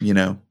of,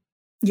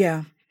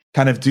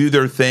 kind of do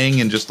their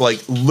thing and just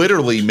like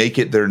literally make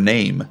it their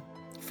name.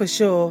 For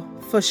sure.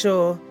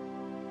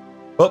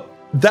 Well,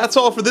 that's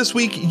all for this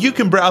week. You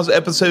can browse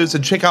episodes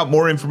and check out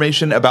more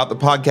information about the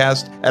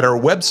podcast at our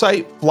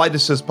website,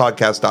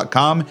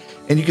 flightassistpodcast.com.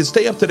 And you can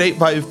stay up to date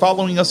by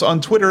following us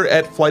on Twitter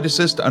at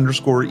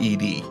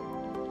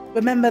flightassist_ED.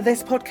 Remember,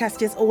 this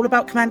podcast is all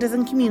about commanders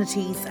and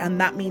communities, and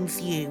that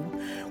means you.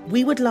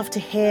 We would love to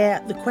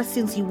hear the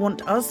questions you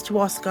want us to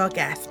ask our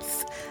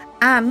guests.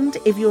 And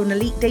if you're an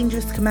Elite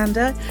Dangerous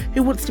commander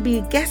who wants to be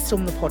a guest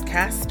on the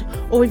podcast,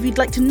 or if you'd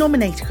like to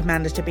nominate a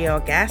commander to be our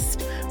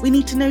guest, we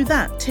need to know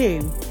that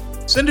too.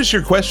 Send us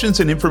your questions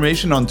and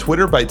information on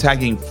Twitter by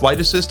tagging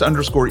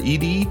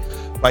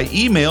flightassist_ED, by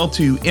email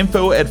to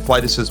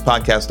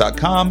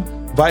info@flightassistpodcast.com,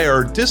 via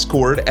our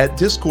Discord at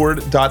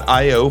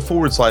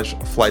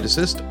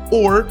discord.io/flightassist,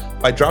 or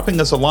by dropping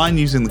us a line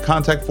using the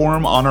contact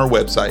form on our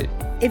website.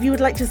 If you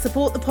would like to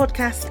support the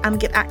podcast and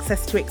get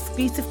access to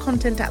exclusive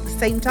content at the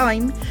same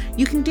time,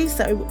 you can do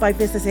so by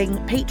visiting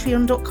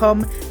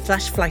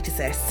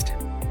patreon.com/flightassist.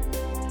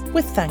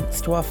 With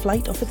thanks to our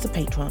flight officer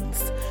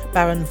patrons,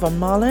 Baron Von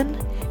Marlen,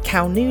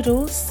 Cow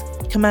Noodles,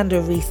 Commander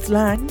Reese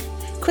Lang,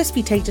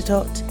 Crispy Tater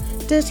Tot,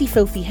 Dirty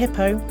Filthy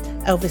Hippo,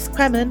 Elvis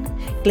Kremen,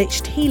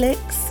 Glitched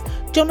Helix,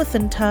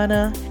 Jonathan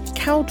Turner,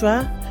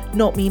 Caldra,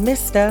 Not Me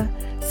Mister,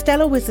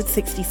 Stella Wizard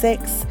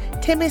 66,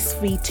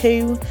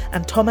 Timis32,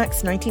 and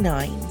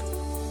Tomax99.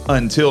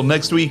 Until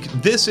next week,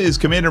 this is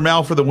Commander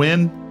Mal for the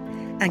win.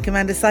 And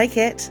Commander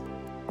Psychit.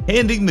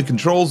 Handing the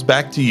controls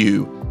back to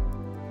you.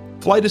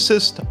 Flight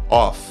Assist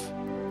off.